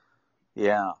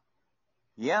 Yeah.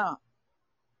 Yeah.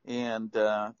 And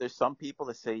there's some people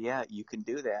that say, yeah, you can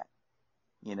do that.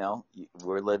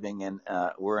 We're living in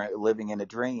a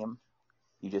dream.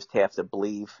 You just have to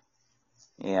believe,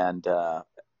 and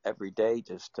every day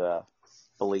just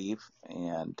believe,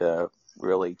 and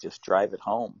really just drive it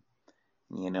home.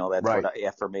 That's what Right. our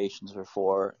affirmations are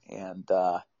for, and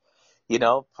part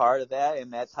of that,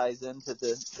 and that ties into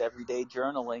the everyday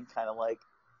journaling, kind of like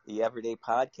the everyday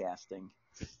podcasting.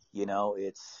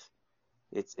 It's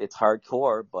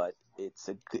hardcore, but hey,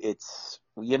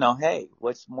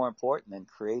 what's more important than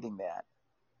creating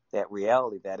that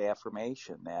reality, that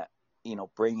affirmation, that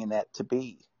bringing that to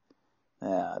be,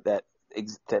 that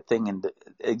thing into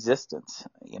existence.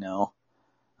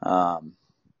 Um,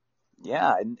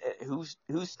 Yeah, and who's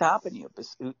stopping you?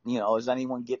 Is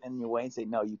anyone getting in your way and say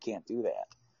no, you can't do that?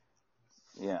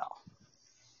 You know,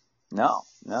 no,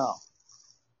 no,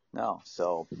 no.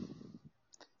 So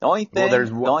Well,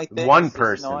 there's the only thing one that's just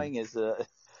person. annoying is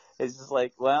it's just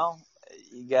like, well,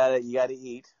 you gotta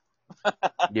eat.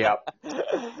 Yep.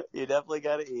 You definitely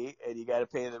gotta eat, and you gotta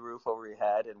pay the roof over your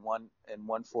head in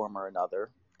one form or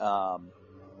another. Um,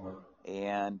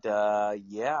 and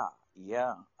yeah,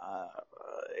 yeah.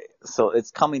 So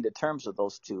it's coming to terms with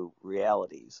those two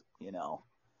realities.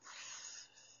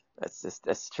 That's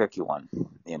a tricky one.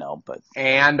 But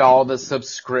And all the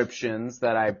subscriptions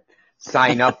that I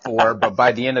sign up for, but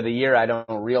by the end of the year, I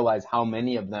don't realize how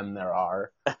many of them there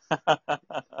are.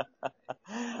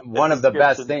 the One of the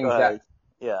best subscriptions. Go things ahead.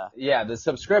 that, Yeah. yeah, the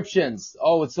subscriptions.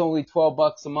 Oh, it's only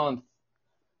 $12 a month.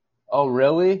 Oh,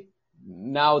 really?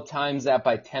 Now times that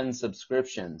by 10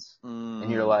 subscriptions. And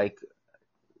you're Mm. like,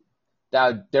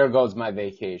 there goes my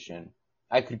vacation.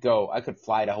 I could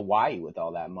fly to Hawaii with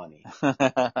all that money.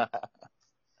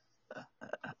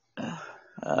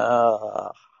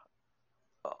 uh,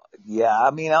 yeah.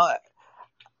 I mean,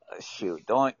 shoot.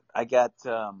 Don't I got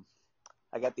the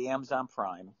Amazon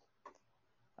Prime.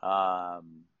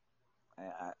 Um,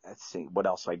 let's see what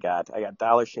else I got. I got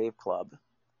Dollar Shave Club.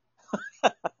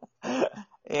 Oh,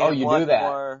 And you one do that.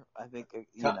 more, I think,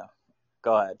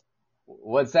 go ahead.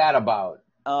 What's that about?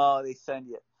 Oh, they send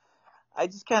you. I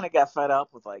just kind of got fed up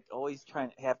with like always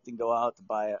trying to have to go out to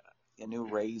buy a new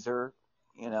razor,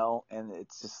 and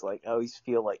it's just like I always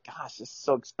feel like, gosh, this is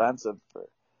so expensive.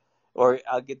 Or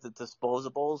I'll get the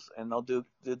disposables, and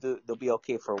they'll be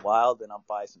okay for a while. Then I'll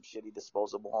buy some shitty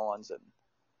disposable ones, and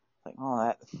like, oh,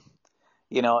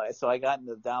 that, So I got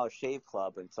into the Dollar Shave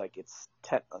Club, and it's like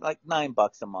like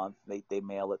 $9 a month. They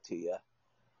mail it to you,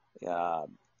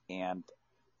 and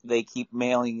they keep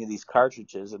mailing you these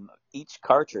cartridges, and each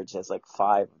cartridge has like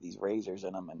 5 of these razors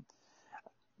in them, and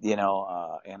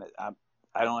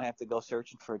I don't have to go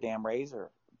searching for a damn razor.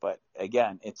 But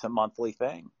again, it's a monthly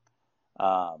thing.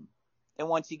 Um, and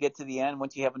once you get to the end,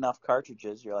 once you have enough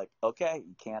cartridges, you're like, okay,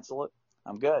 you cancel it.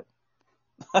 I'm good.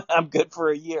 I'm good for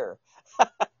a year.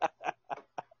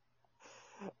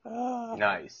 Uh,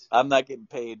 Nice. I'm not getting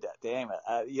paid. Damn it.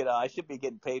 I should be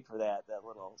getting paid for that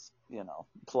little,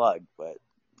 plug. But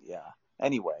yeah.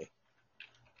 Anyway.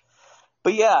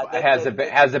 But yeah, Has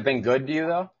it been good to you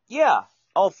though? yeah.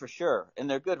 Oh, for sure. And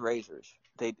they're good razors.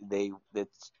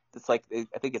 It's like, I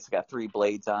think it's got 3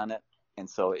 blades on it. And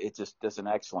so it just does an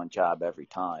excellent job every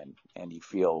time. And you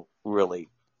feel really,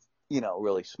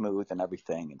 really smooth and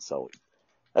everything. And so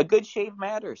a good shave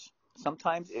matters.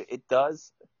 Sometimes it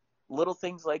does. Little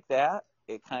things like that,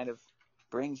 it kind of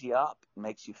brings you up,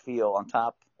 makes you feel on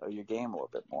top of your game a little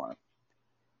bit more.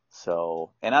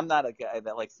 So, and I'm not a guy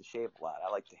that likes to shave a lot. I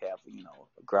like to have,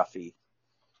 a gruffy,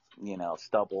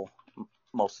 stubble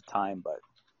most of the time, but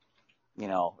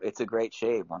it's a great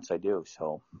shave once I do.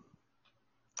 So,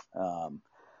 um,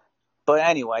 but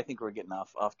anyway, I think we're getting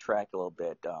off track a little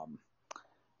bit.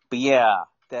 But yeah,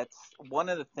 that's one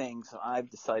of the things I've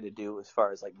decided to do as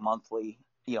far as like monthly,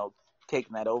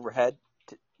 taking that overhead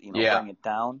to, Yeah. bring it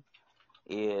down,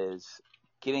 is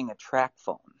getting a track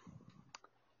phone.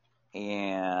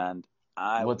 And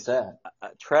What's that? a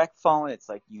track phone. It's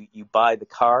like you buy the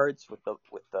cards with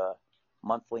the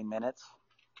monthly minutes,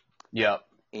 Yep.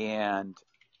 and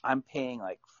I'm paying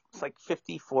it's like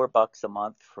 $54 a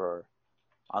month for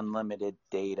unlimited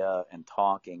data and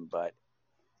talking, but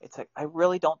it's like I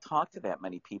really don't talk to that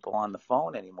many people on the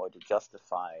phone anymore to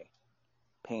justify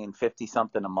paying 50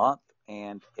 something a month.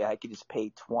 And I could just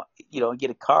pay get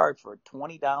a card for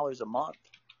 $20 a month,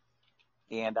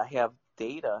 and I have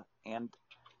data, and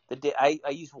I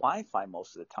use Wi-Fi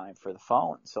most of the time for the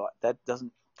phone, so that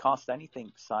doesn't cost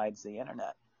anything besides the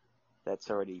internet that's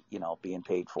already being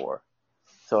paid for.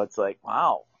 So it's like,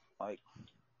 wow, like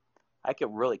I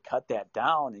could really cut that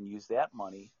down and use that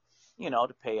money,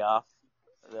 to pay off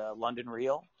the London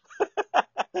Real,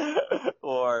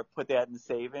 or put that in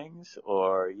savings,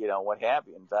 or what have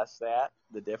you, invest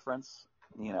the difference,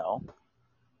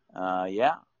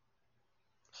 yeah.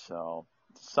 So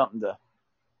something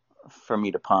for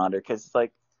me to ponder, because it's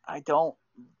like I don't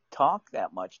talk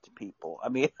that much to people. I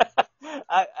mean,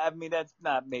 I mean that's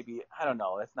not, maybe, I don't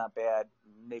know, that's not bad,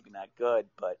 maybe not good,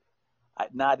 but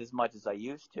not as much as I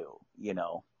used to,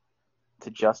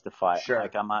 to justify Sure.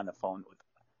 like I'm on the phone with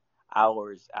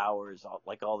hours,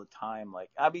 like all the time. Like,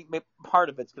 I mean, part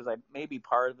of it's because I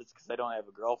don't have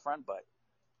a girlfriend, but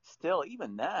still,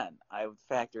 even then, I would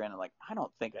factor in like I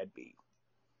don't think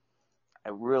I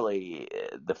really,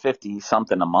 the 50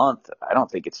 something a month, I don't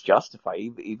think it's justified,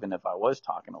 even if I was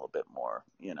talking a little bit more.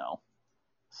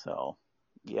 So,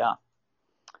 yeah.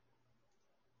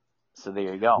 So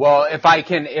there you go. Well, if I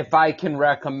can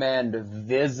recommend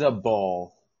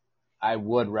Visible, I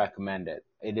would recommend it.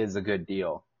 It is a good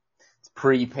deal. It's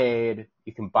prepaid.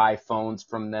 You can buy phones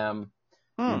from them.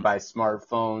 You can buy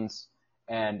smartphones,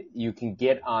 and you can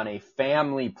get on a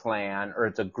family plan, or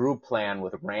it's a group plan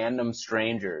with random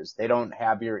strangers. They don't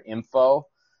have your info,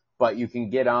 but you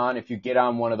can get on. If you get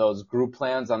on one of those group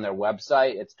plans on their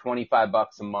website, it's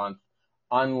 $25 a month,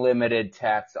 unlimited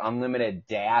text, unlimited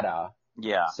data.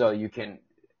 Yeah. So you can,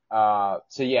 so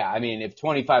yeah, I mean, if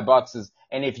 $25 is,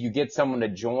 and if you get someone to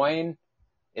join,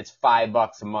 it's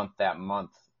 $5 a month that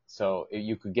month. So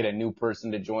you could get a new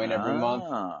person to join every month.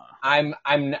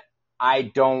 I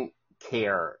don't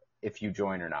care if you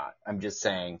join or not. I'm just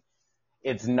saying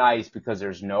it's nice because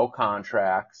there's no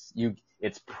contracts.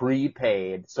 It's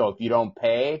prepaid. So if you don't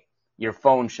pay, your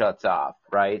phone shuts off,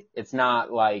 right? It's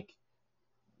not like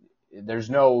there's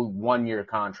no 1-year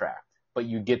contract, but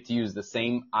you get to use the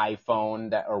same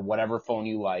iPhone or whatever phone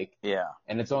you like. Yeah.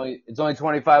 And it's only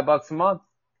 $25 a month.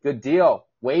 Good deal.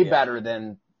 Way better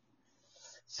than.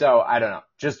 So I don't know.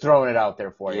 Just throwing it out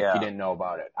there for you if you didn't know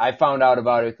about it. I found out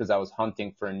about it because I was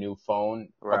hunting for a new phone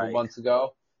a couple months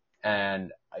ago,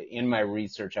 and in my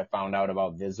research I found out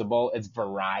about Visible. It's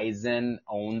Verizon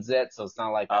owns it, so it's not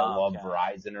like I love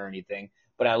Verizon or anything,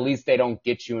 but at least they don't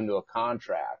get you into a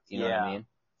contract. You know what I mean?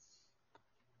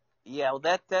 Yeah. Well,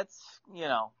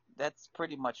 that's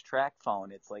pretty much track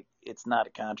phone. It's like it's not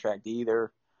a contract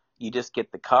either. You just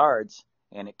get the cards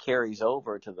and it carries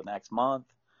over to the next month.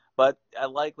 But I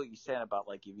like what you said about,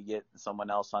 like, if you get someone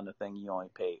else on the thing, you only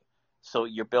pay. So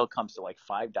your bill comes to like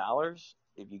 $5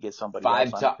 if you get somebody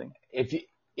else on the thing.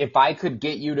 If I could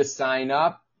get you to sign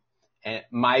up, and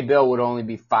my bill would only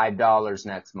be $5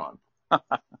 next month.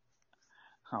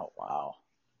 Oh, wow.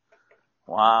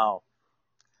 Wow.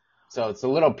 So it's a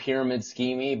little pyramid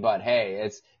schemey, but hey,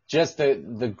 it's just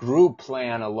the group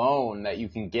plan alone that you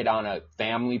can get on a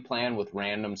family plan with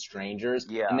random strangers.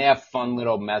 Yeah. And they have fun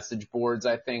little message boards,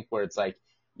 I think, where it's like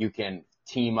you can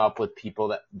team up with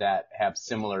people that have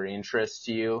similar interests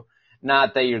to you.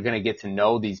 Not that you're going to get to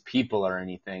know these people or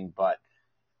anything, but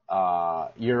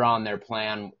you're on their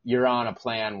plan. You're on a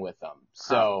plan with them.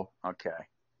 So okay.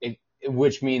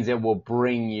 Which means it will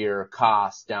bring your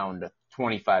cost down to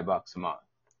 $25 a month.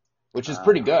 Which is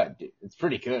pretty good. It's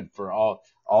pretty good for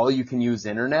all you can use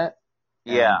internet,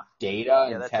 and data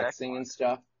and texting and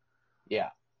stuff.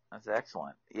 Yeah, that's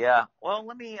excellent. Yeah. Well,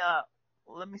 let me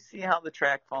see how the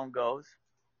track phone goes.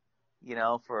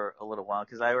 For a little while,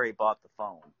 because I already bought the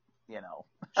phone.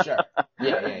 Sure.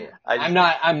 Yeah.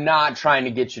 I'm not trying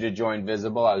to get you to join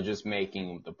Visible. I was just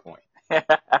making the point.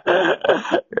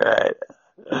 Right.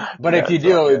 But if you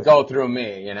do, go through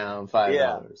me. $5.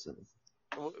 Yeah.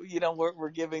 We're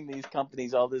giving these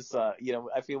companies all this, I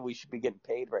feel we should be getting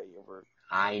paid right here.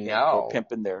 I know. We're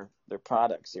pimping their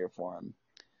products here for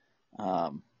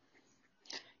them.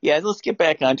 Yeah, let's get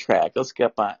back on track. Let's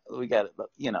get on. We got it.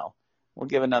 We'll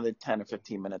give another 10 or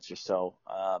 15 minutes or so.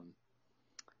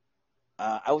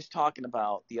 I was talking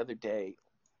about the other day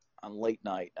on late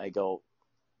night. I go,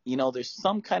 there's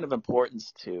some kind of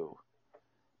importance to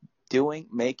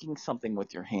making something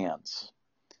with your hands,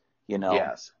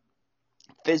 Yes.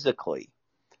 physically.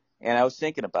 And I was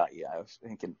thinking about you. I was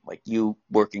thinking like you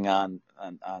working on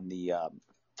the,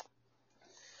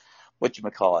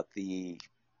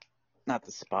 not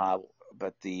the spa,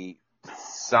 but the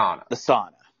sauna. The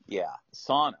sauna. Yeah. The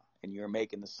sauna. And you're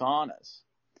making the saunas.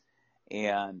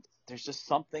 And there's just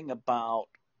something about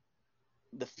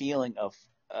the feeling of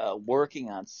working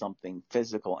on something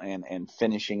physical and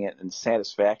finishing it, and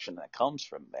satisfaction that comes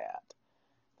from that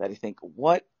I think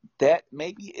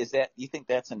you think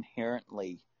that's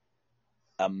inherently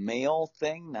a male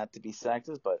thing, not to be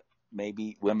sexist, but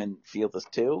maybe women feel this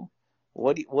too.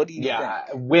 What do you think? Yeah,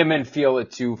 women feel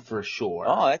it too for sure.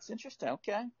 Oh, that's interesting.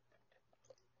 Okay.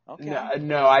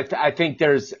 No, I think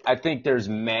there's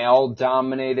male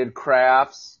dominated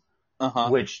crafts,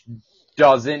 which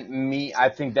doesn't mean, I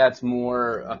think that's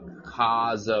more a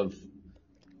cause of,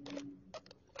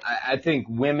 I think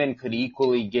women could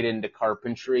equally get into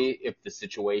carpentry if the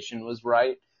situation was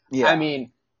right. Yeah. I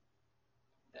mean,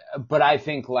 but I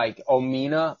think like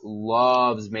Omina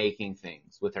loves making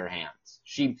things with her hands.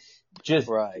 She just,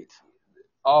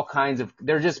 all kinds of,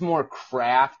 they're just more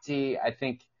crafty. I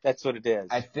think that's what it is.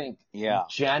 I think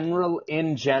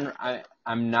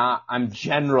I'm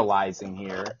generalizing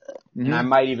here, and I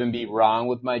might even be wrong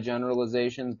with my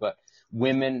generalizations, but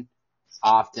women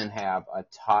often have a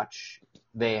touch.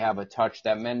 They have a touch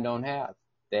that men don't have.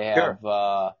 They have,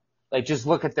 like, just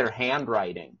look at their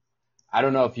handwriting. I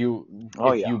don't know if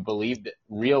Oh yeah. you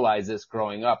realized this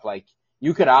growing up. Like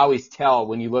you could always tell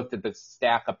when you looked at the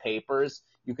stack of papers,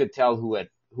 you could tell who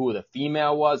the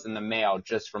female was and the male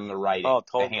just from the writing, Oh,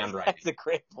 the totally. handwriting. That's a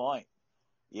great point.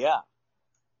 Yeah.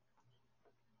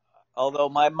 Although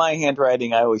my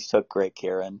handwriting, I always took great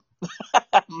care in.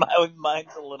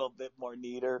 Mine's a little bit more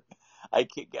neater. I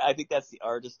think that's the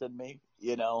artist in me,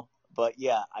 you know. But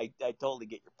yeah, I totally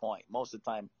get your point. Most of the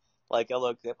time, like I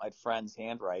look at my friend's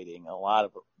handwriting,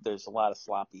 there's a lot of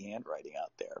sloppy handwriting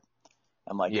out there.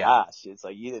 I'm like, Yeah. gosh, it's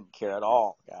like you didn't care at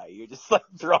all, guy. You're just like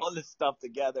throwing this stuff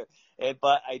together.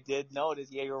 But I did notice,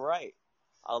 yeah, you're right.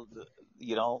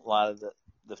 You know, a lot of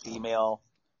the female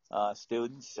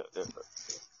students,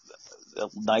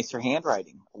 nicer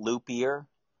handwriting, loopier.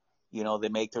 You know, they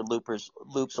make their loops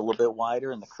a little bit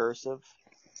wider in the cursive.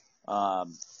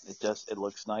 It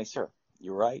looks nicer.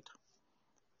 You're right.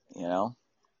 You know,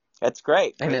 that's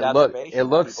great. And Great observation.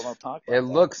 People don't talk it about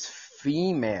that. looks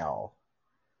female.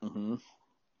 Hmm.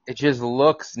 It just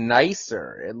looks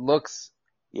nicer. It looks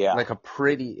Yeah. like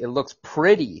it looks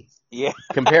pretty Yeah.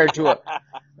 compared to a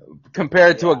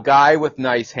Yeah. guy with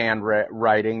nice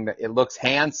handwriting. It looks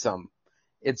handsome.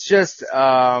 It's just,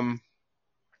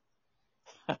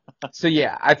 so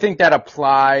yeah, I think that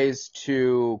applies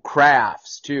to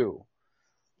crafts too.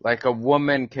 Like a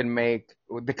woman can make,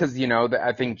 because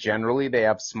I think generally they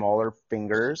have smaller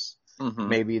fingers. Hmm.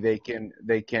 Maybe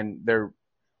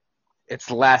it's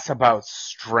less about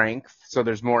strength, so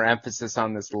there's more emphasis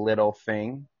on this little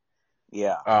thing.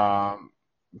 Yeah.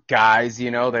 Guys,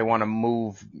 they want to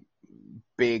move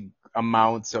big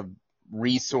amounts of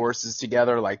resources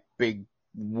together, like big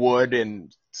wood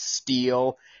and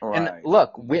steel. And Right.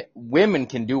 look, women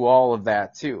can do all of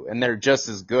that too, and they're just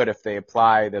as good if they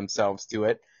apply themselves to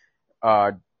it.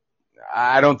 Uh,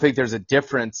 I don't think there's a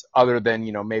difference other than,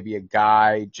 maybe a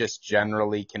guy just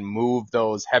generally can move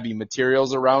those heavy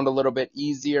materials around a little bit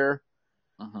easier.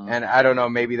 Hmm. And I don't know,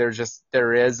 maybe there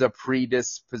is a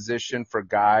predisposition for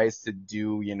guys to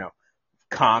do,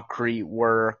 concrete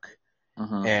work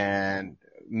Hmm. and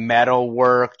metal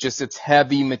work, just it's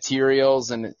heavy materials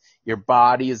and your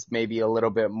body is maybe a little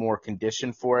bit more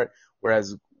conditioned for it.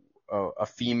 Whereas a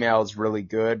female is really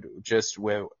good just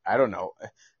with, I don't know,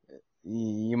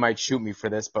 you might shoot me for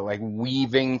this, but like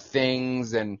weaving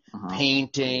things and Hmm.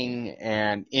 painting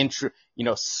and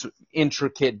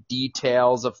intricate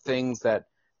details of things that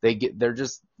they're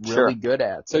just really Sure. good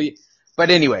at. So,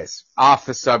 but anyways, off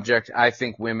the subject, I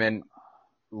think women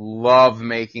love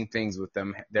making things with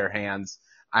their hands.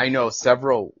 I know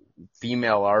several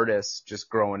female artists just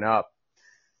growing up.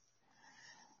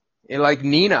 Like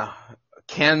Nina,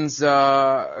 Ken's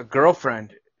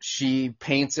girlfriend, she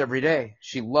paints every day.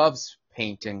 She loves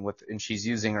painting and she's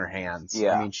using her hands. I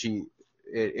Yeah. mean,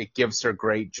 it gives her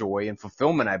great joy and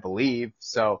fulfillment, I believe.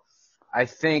 So I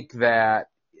think that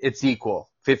it's equal,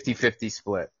 50-50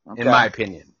 split, in Okay. my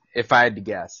opinion, if I had to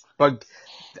guess. But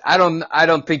I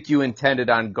don't think you intended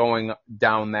on going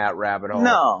down that rabbit hole.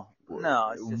 No. No.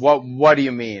 It's just What do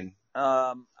you mean?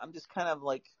 I'm just kind of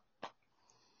like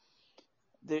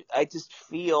I just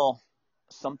feel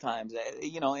sometimes,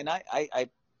 you know, and I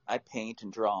paint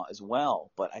and draw as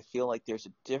well, but I feel like there's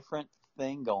a different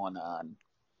thing going on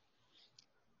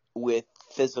with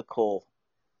physical,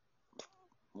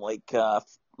 like,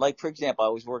 like for example, I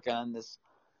was working on this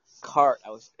cart.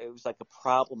 It was like a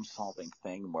problem solving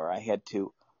thing where I had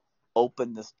to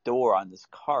open this door on this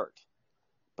cart,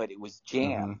 but it was Hmm.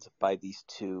 jammed by these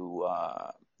two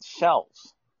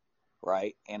shelves,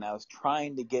 right? And I was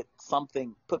trying to get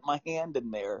something, put my hand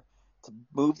in there to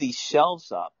move these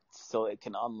shelves up so it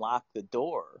can unlock the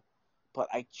door, but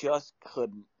I just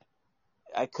couldn't.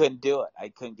 I couldn't do it. I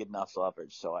couldn't get enough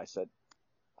leverage, so I said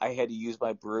I had to use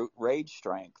my brute rage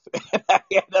strength.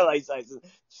 I said,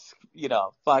 you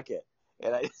know, fuck it,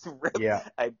 and I just ripped. Yeah.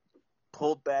 I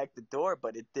pulled back the door,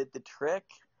 but it did the trick,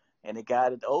 and it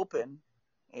got it open.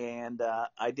 And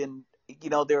I didn't, you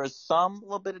know, there was some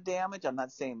little bit of damage. I'm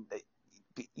not saying that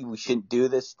we shouldn't do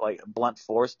this like blunt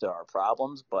force to our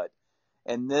problems, but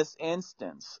in this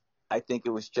instance, I think it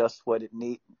was just what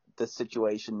the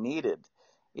situation needed,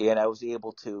 and I was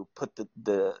able to put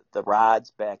the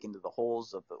rods back into the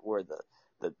holes of where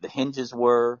the hinges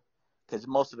were, because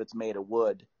most of it's made of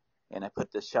wood, and I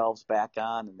put the shelves back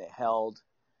on, and they held.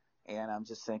 And I'm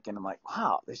just thinking, I'm like,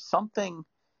 wow, there's something,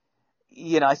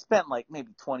 you know, I spent like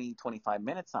maybe 20, 25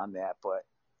 minutes on that, but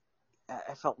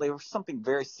I felt there was something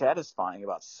very satisfying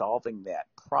about solving that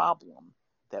problem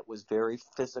that was very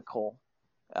physical,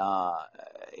 uh,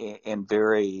 and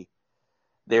very,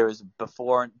 there's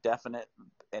before definite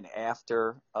and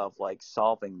after of like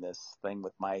solving this thing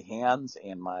with my hands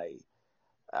and my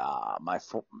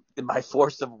my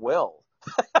force of will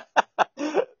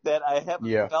that I haven't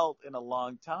Yeah. felt in a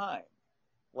long time.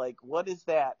 Like, what is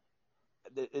that?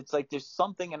 It's like there's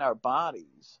something in our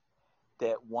bodies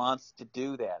that wants to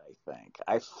do that. I think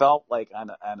I felt like on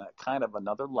a kind of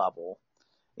another level,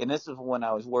 and this is when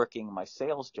I was working my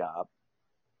sales job.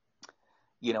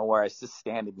 Where I was just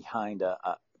standing behind a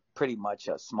pretty much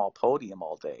a small podium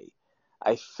all day.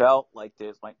 I felt like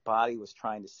my body was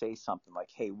trying to say something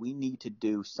like, "Hey, we need to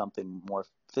do something more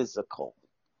physical."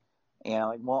 And I'm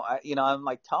like, well, I'm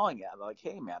like telling you, I'm like,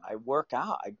 "Hey, man, I work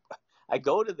out. I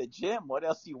go to the gym. What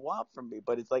else do you want from me?"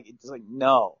 But it's like,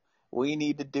 no, we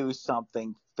need to do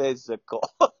something physical.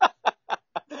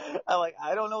 I'm like,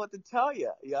 I don't know what to tell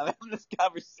you. I'm having this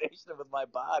conversation with my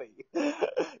body.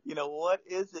 What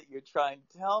is it you're trying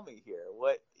to tell me here?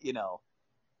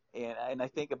 And I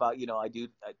think about, I do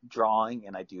drawing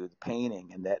and I do the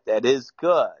painting, and that is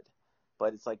good.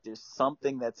 But it's like there's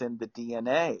something that's in the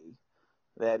DNA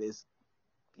that is,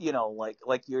 like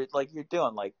you're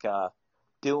doing,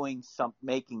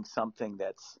 making something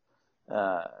that's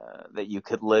that you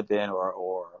could live in,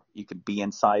 or you could be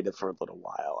inside of for a little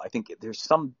while. I think there's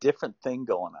some different thing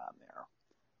going on there.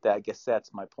 I guess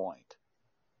that's my point.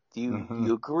 Do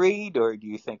you agree, or do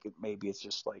you think maybe it's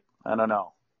just like, I don't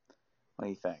know? What do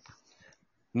you think?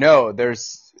 No,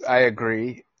 I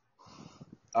agree.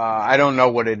 I don't know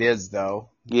what it is though.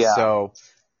 Yeah. So,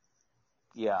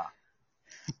 yeah.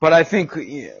 but I think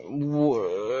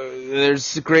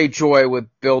there's great joy with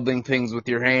building things with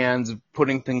your hands,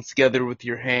 putting things together with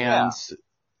your hands.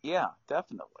 Yeah,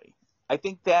 definitely. I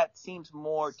think that seems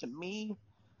more to me.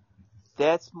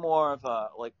 That's more of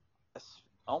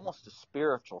almost a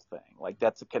spiritual thing. Like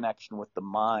that's a connection with the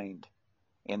mind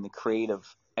and the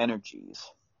creative energies.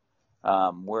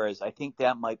 Whereas I think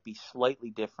that might be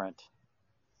slightly different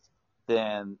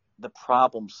than the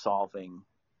problem solving.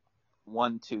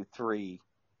 1, 2, 3.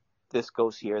 This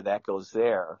goes here, that goes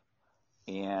there,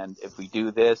 and if we do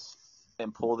this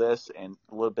and pull this and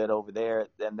a little bit over there,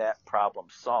 then that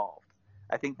problem's solved.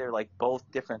 I think they're like both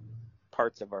different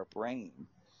parts of our brain,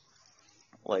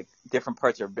 like different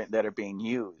parts that are being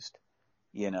used.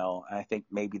 I think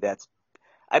maybe that's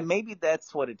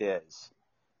what it is.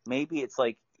 Maybe it's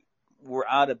like we're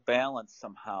out of balance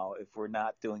somehow if we're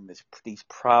not doing these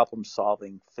problem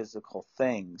solving physical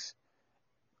things,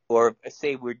 or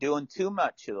say we're doing too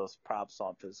much of those problem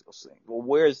solving physical things. Well,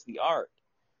 where's the art?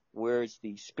 Where's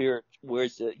the spirit?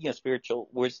 Where's the spiritual?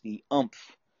 Where's the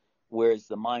oomph? Where's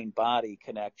the mind body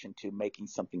connection to making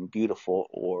something beautiful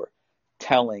or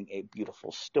telling a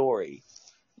beautiful story?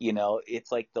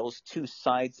 It's like those two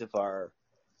sides of our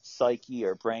psyche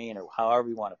or brain, or however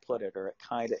you want to put it, are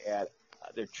kind of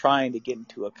they're trying to get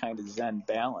into a kind of Zen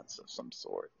balance of some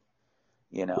sort.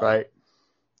 Right.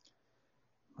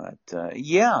 But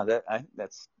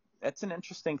that's an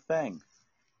interesting thing.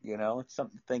 It's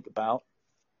something to think about.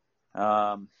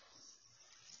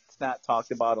 It's not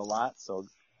talked about a lot, so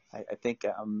I think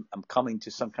I'm coming to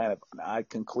some kind of an odd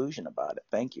conclusion about it.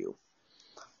 Thank you.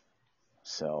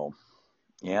 So,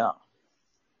 yeah,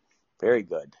 very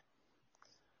good.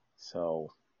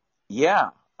 So, yeah,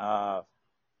 have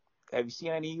you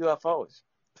seen any UFOs?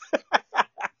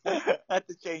 Not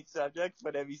to change subjects,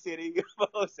 but have you seen any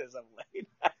UFOs as of late?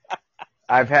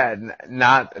 I've had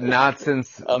not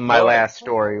since Of my course. last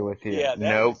story with you. Yeah, that was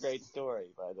Nope. a great story,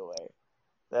 by the way.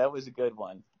 That was a good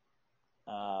one.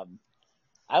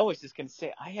 I was just going to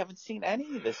say, I haven't seen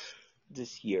any of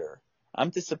this year. I'm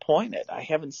disappointed. I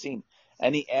haven't seen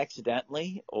any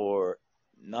accidentally or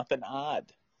nothing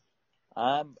odd.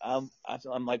 I'm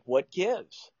like, what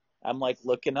gives? I'm like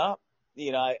looking up.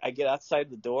 I get outside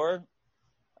the door.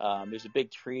 There's a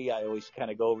big tree. I always kind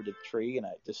of go over to the tree and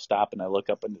I just stop and I look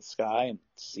up in the sky and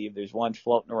see if there's one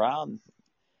floating around.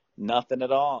 Nothing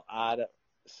at all odd.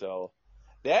 So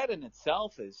that in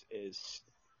itself is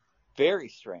very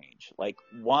strange. Like,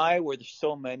 why were there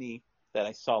so many that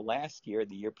I saw last year,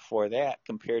 the year before that,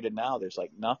 compared to now? There's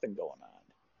like nothing going on.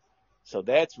 So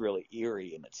that's really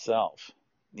eerie in itself,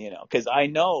 because I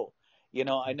know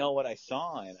what I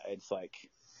saw, and it's like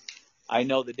I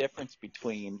know the difference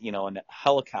between a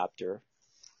helicopter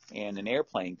and an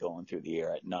airplane going through the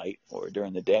air at night or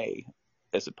during the day,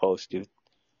 as opposed to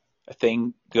a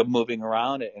thing moving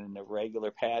around in a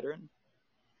regular pattern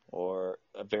or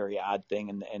a very odd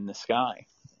thing in the sky.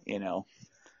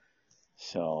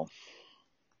 So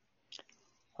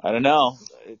I don't know.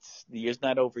 The year's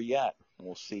not over yet.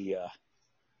 We'll see. We'll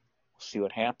see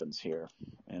what happens here.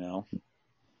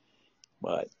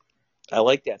 But I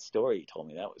like that story you told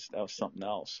me. That was something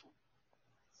else.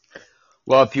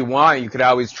 Well, if you want, you could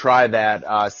always try that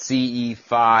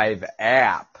CE5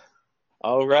 app.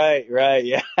 Oh, right.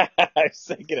 Yeah. I was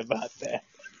thinking about that.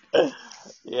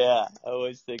 Yeah, I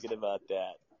was thinking about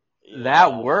that. That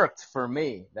Yeah. worked for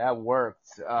me. That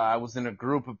worked. I was in a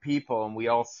group of people and we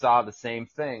all saw the same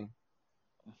thing.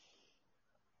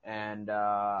 And,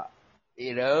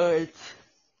 you know,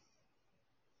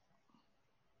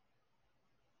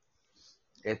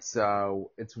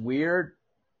 it's weird.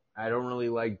 I don't really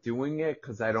like doing it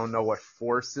because I don't know what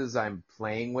forces I'm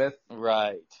playing with.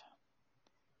 Right.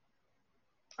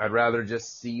 I'd rather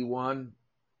just see one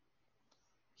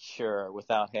Sure,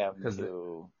 without having because,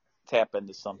 to tap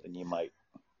into something you might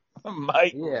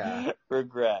yeah,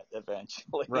 regret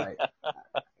eventually. right,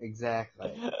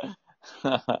 exactly.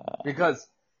 Because,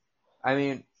 I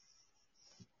mean,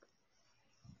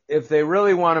 if they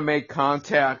really want to make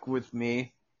contact with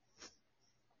me,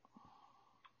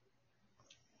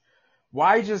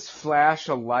 why just flash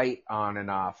a light on and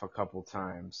off a couple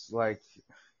times? Like,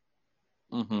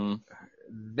 hmm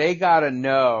they gotta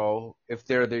know if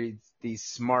they're these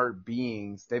smart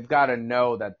beings, they've gotta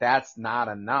know that that's not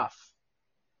enough.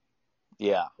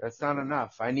 Yeah. That's not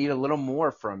enough. I need a little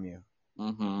more from you.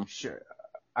 hmm Sure.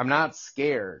 I'm not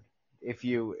scared. If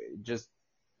you just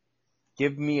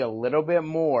give me a little bit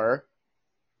more,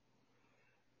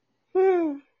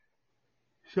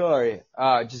 sorry,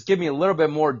 just give me a little bit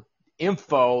more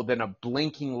info than a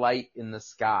blinking light in the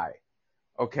sky.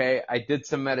 Okay, I did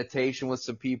some meditation with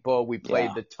some people. We Yeah.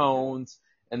 played the tones,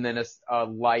 and then a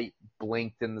light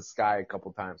blinked in the sky a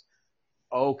couple times.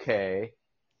 Okay,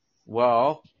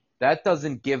 well, that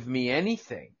doesn't give me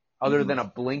anything other hmm than a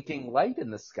blinking light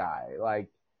in the sky. Like,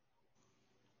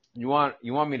 you want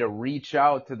me to reach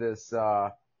out to this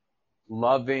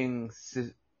loving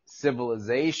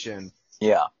civilization?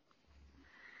 Yeah.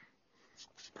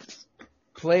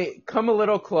 Come a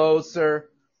little closer,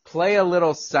 play a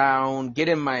little sound, get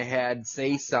in my head,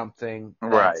 say something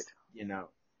Right. that's,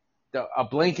 a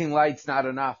blinking light's not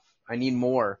enough. I need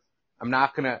more. I'm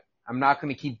not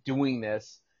gonna keep doing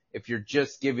this if you're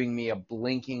just giving me a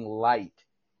blinking light.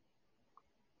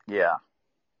 Yeah.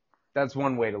 That's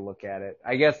one way to look at it.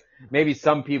 I guess maybe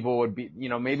some people would be,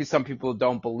 maybe some people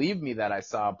don't believe me that I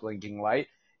saw a blinking light,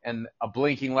 and a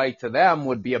blinking light to them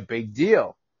would be a big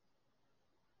deal.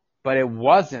 But it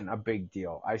wasn't a big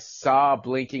deal. I saw a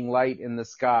blinking light in the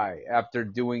sky after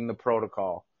doing the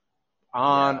protocol.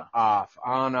 On, Yeah.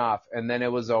 off, and then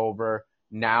it was over.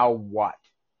 Now what?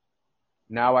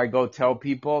 Now I go tell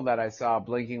people that I saw a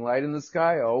blinking light in the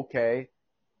sky? Okay.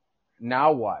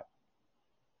 Now what?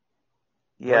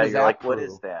 What Yeah. does You're that like, what is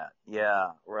prove? that?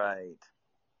 Yeah. Right.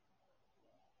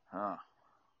 Huh.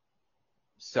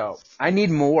 So I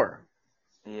need more.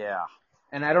 Yeah.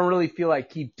 And I don't really feel like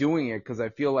keep doing it because I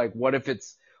feel like what if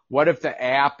the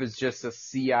app is just a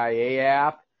CIA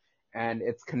app and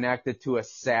it's connected to a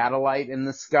satellite in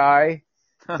the sky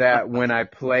that when I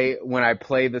play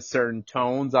the certain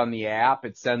tones on the app,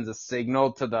 it sends a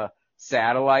signal to the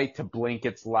satellite to blink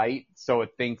its light so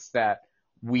it thinks that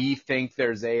we think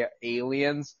there's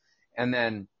aliens, and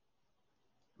then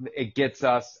it gets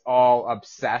us all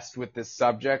obsessed with this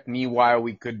subject. Meanwhile,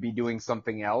 we could be doing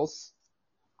something else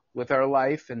with our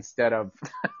life instead of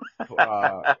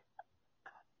uh,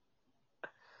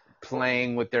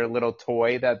 playing with their little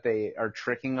toy that they are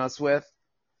tricking us with.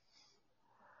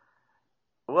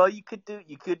 Well, you could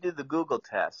do the Google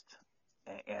test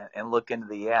and look into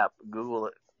the app, Google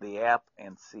the app,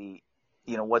 and see,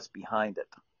 what's behind it.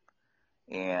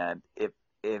 And if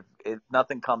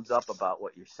nothing comes up about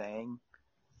what you're saying,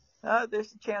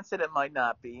 there's a chance that it might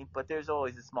not be, but there's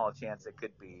always a small chance it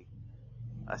could be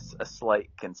a slight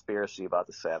conspiracy about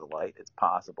the satellite. It's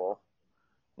possible,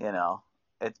 you know.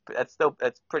 That's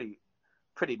pretty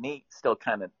neat. Still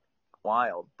kind of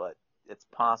wild, but it's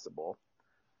possible.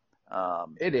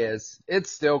 It is.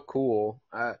 It's still cool.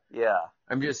 Yeah,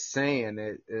 I'm just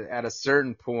saying, at a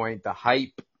certain point,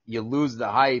 you lose the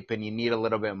hype and you need a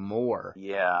little bit more.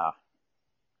 yeah,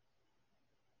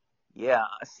 yeah.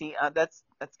 See, that's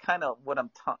kind of what I'm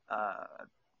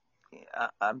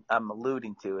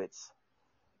alluding to. It's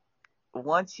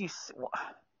once you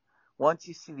once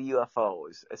you see the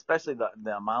UFOs, especially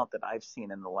the amount that I've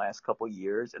seen in the last couple of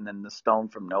years, and then the stone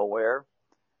from nowhere,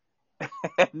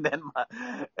 and then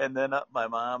my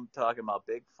mom talking about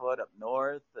Bigfoot up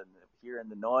north and hearing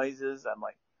the noises. I'm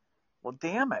like, well,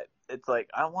 damn it! It's like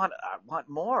I want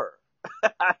more,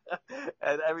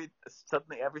 and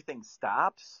suddenly everything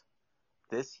stops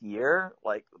this year.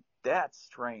 Like, that's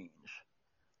strange.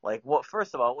 Like, what?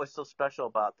 First of all, what's so special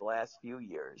about the last few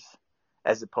years,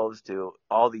 as opposed to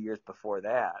all the years before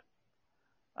that?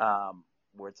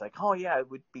 Where it's like, oh yeah, it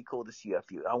would be cool to see a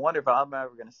few. I wonder if I'm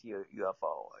ever going to see a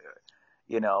UFO.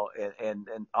 and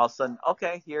all of a sudden,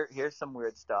 okay, here's some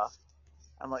weird stuff.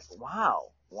 I'm like,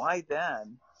 wow, why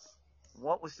then?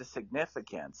 What was the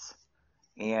significance?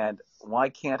 And why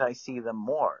can't I see them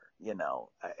more?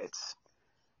 It's,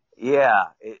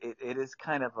 it is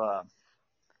kind of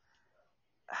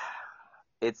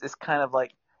it's kind of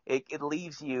like, it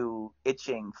leaves you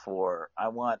itching for, I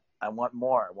want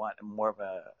more. I want more of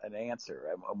an answer.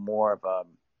 More of a,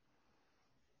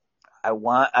 I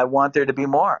want there to be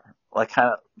more. Like,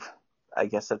 kind of, I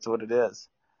guess that's what it is.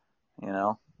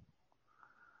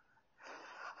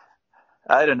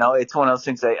 I don't know. It's one of those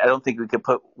things I don't think we could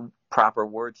put proper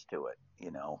words to it.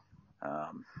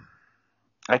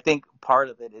 I think part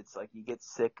of it, it's like you get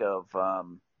sick of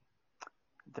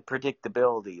the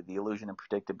predictability, the illusion and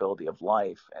predictability of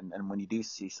life. And when you do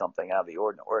see something out of the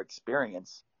ordinary or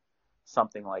experience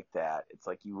something like that, it's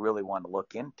like you really want to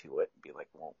look into it and be like,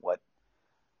 well,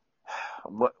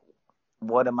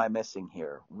 what am I missing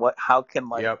here? How can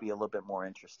life be a little bit more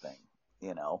interesting?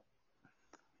 Yep.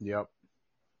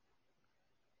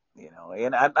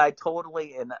 And I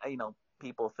totally, and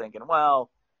people thinking, well,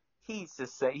 he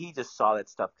just saw that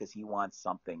stuff because he wants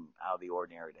something out of the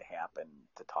ordinary to happen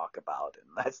to talk about, and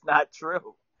that's not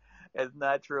true. It's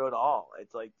not true at all.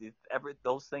 It's like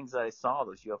those things that I saw,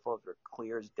 those UFOs were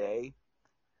clear as day.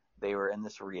 They were in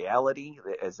this reality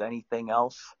as anything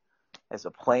else, as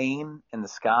a plane in the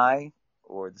sky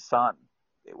or the sun.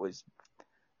 It was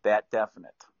that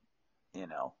definite,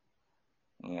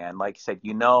 And like I said,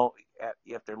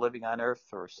 after living on Earth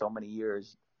for so many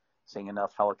years, seeing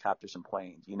enough helicopters and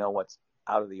planes, what's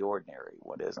out of the ordinary,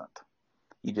 what isn't.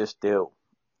 You just do,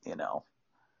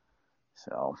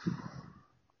 So.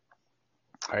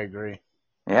 I agree.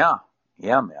 Yeah,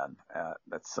 man.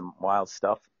 That's some wild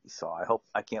stuff you saw.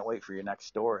 I can't wait for your next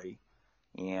story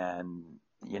and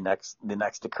the next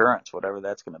occurrence, whatever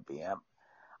that's going to be.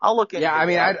 I'll look into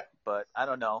that, but I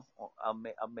don't know.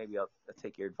 Maybe I'll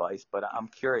take your advice, but I'm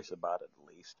curious about it at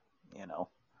least.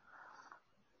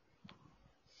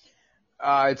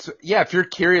 If you're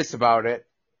curious about it,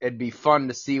 it'd be fun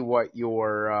to see what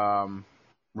your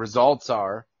results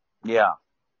are. Yeah.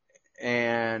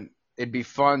 And it'd be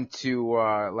fun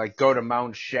to go to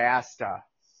Mount Shasta.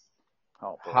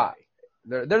 Oh boy.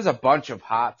 There's a bunch of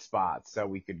hot spots that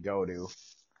we could go to.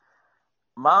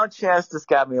 Mount Shasta's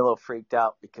got me a little freaked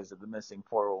out because of the missing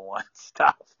 411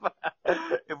 stuff.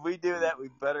 If we do that, we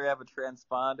better have a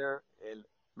transponder and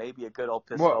maybe a good old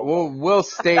pistol. We'll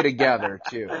stay together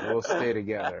too. We'll stay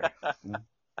together.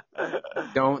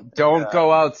 Don't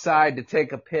go outside to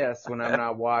take a piss when I'm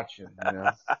not watching.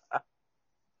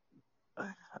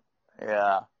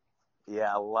 Yeah,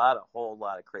 a whole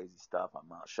lot of crazy stuff on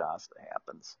Mount Shasta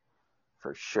happens,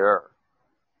 for sure.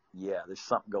 Yeah, there's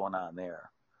something going on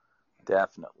there.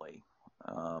 Definitely.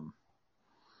 I'm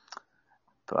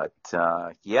going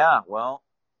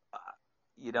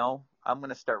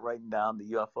to start writing down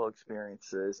the UFO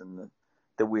experiences and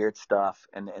the weird stuff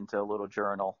and into a little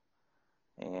journal.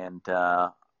 And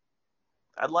I'd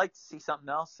like to see something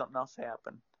else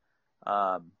happen.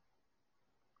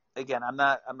 Again, I'm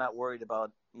not worried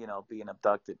about, being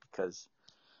abducted, because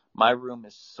my room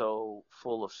is so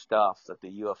full of stuff that the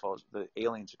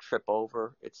aliens will trip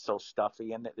over. It's so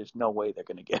stuffy in it. There's no way they're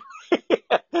going to get me.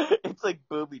 It's like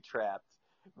booby trapped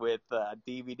with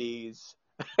DVDs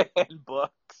and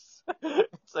books.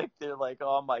 It's like, they're like,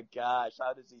 oh my gosh,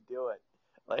 how does he do it?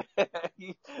 Like,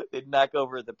 they'd knock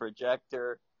over the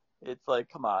projector. It's like,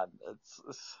 come on.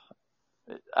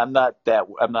 I'm not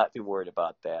too worried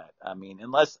about that. I mean,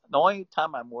 unless the only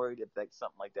time I'm worried if like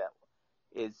something like that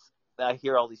is, I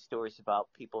hear all these stories about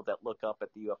people that look up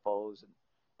at the UFOs and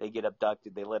they get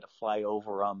abducted, they let it fly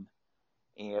over them,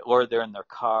 or they're in their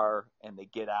car and they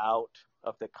get out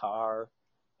of the car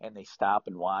and they stop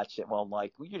and watch it. Well,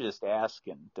 like, you're just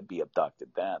asking to be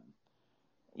abducted then.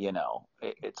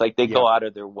 It's like they go out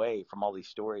of their way from all these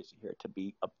stories you hear to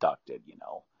be abducted,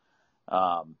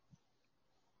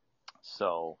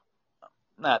 So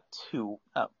not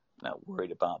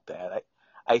worried about that.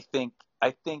 I think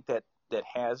that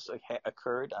has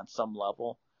occurred on some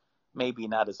level, maybe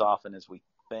not as often as we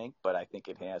think, but I think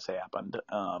it has happened.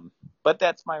 But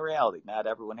that's my reality. Not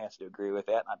everyone has to agree with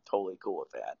that. I'm totally cool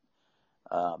with that.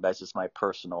 That's just my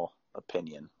personal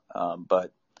opinion.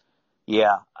 But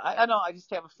yeah, I know. I just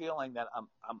have a feeling that I'm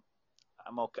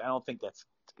okay. I don't think that's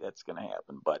going to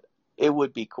happen, but it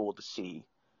would be cool to see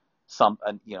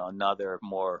another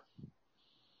more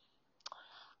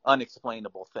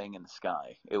unexplainable thing in the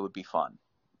sky. It would be fun.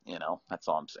 That's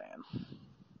all I'm saying.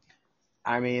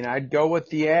 I mean, I'd go with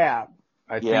the app.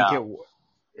 I think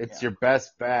it's your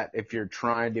best bet if you're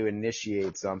trying to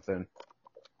initiate something.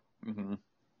 Mm-hmm.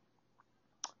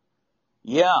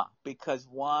 Yeah, because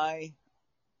why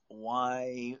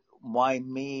me?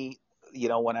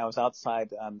 When I was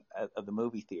outside of the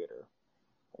movie theater,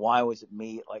 why was it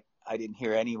me? Like, I didn't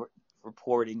hear any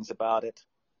reportings about it.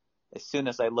 As soon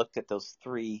as I looked at those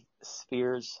three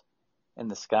spheres in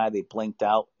the sky, they blinked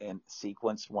out in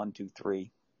sequence 1, 2,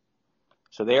 3.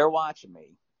 So they're watching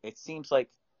me. It seems like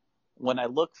when I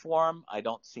look for them, I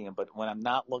don't see them. But when I'm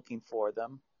not looking for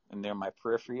them and they're my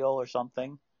peripheral or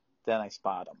something, then I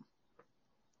spot them.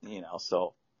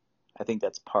 So I think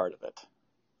that's part of it.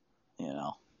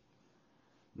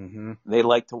 Mm-hmm. They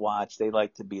like to watch. They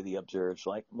like to be the observers.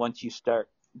 Like, once you start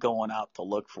going out to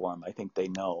look for them, I think they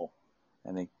know.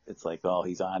 I think it's like, oh,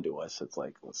 he's on to us. It's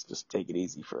like, let's just take it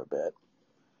easy for a bit.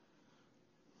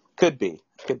 Could be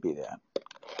that.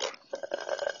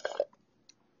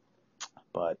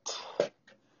 But,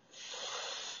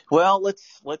 well,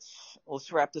 let's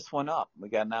wrap this one up. We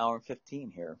got an hour and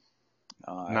 15 here.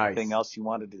 Nice. Anything else you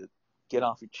wanted to get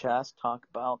off your chest, talk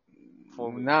about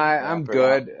before we wrap I'm it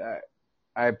good. up?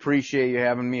 I appreciate you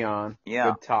having me on.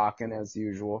 Yeah. Good talking as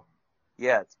usual.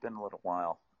 Yeah, it's been a little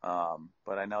while.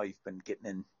 But I know you've been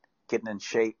getting in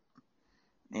shape.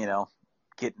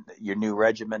 Getting your new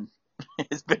regimen.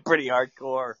 It's been pretty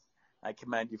hardcore. I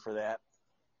commend you for that.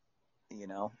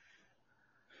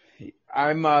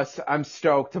 I'm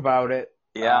stoked about it.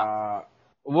 Yeah.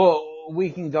 We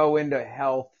can go into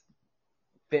health,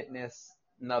 fitness,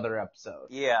 another episode.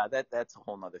 Yeah, that's a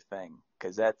whole nother thing,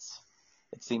 because it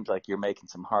seems like you're making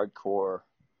some hardcore,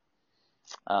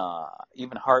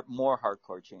 even more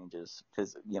hardcore changes,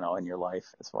 because in your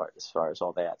life as far as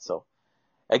all that. So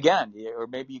again, or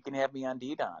maybe you can have me on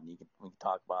DDon. We can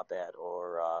talk about that,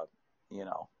 or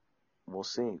we'll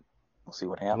see. We'll see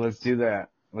what happens. Let's do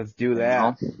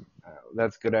that.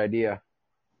 That's a good idea.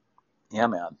 Yeah,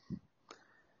 man.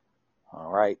 All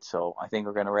right, so I think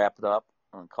we're going to wrap it up.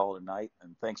 I'm going to call it a night,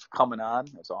 and thanks for coming on.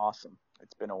 It was awesome.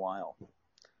 It's been a while.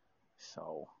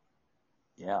 So,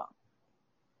 yeah.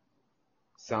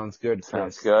 Sounds good, Chris.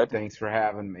 Sounds good. Thanks for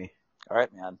having me. All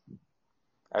right, man.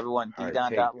 Everyone,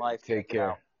 DDon.life. Take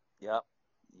care. Yep,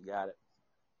 you got it.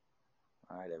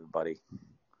 All right, everybody.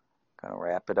 Going to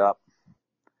wrap it up.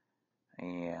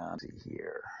 And see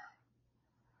here.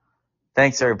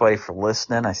 Thanks, everybody, for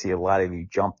listening. I see a lot of you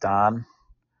jumped on.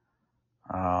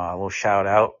 A little shout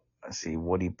out. I see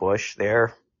Woody Bush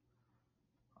there.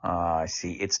 I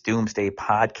see It's Doomsday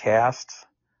Podcast.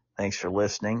 Thanks for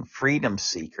listening. Freedom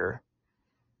Seeker.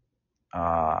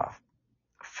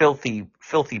 Filthy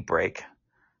Break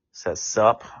says,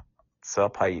 sup,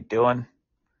 how you doing?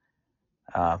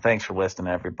 Thanks for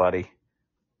listening, everybody.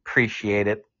 Appreciate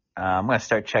it. I'm going to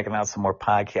start checking out some more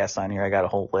podcasts on here. I got a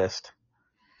whole list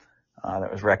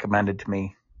that was recommended to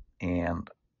me, and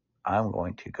I'm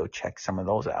going to go check some of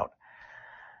those out.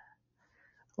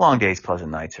 Long days,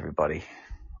 pleasant nights, everybody.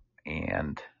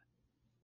 And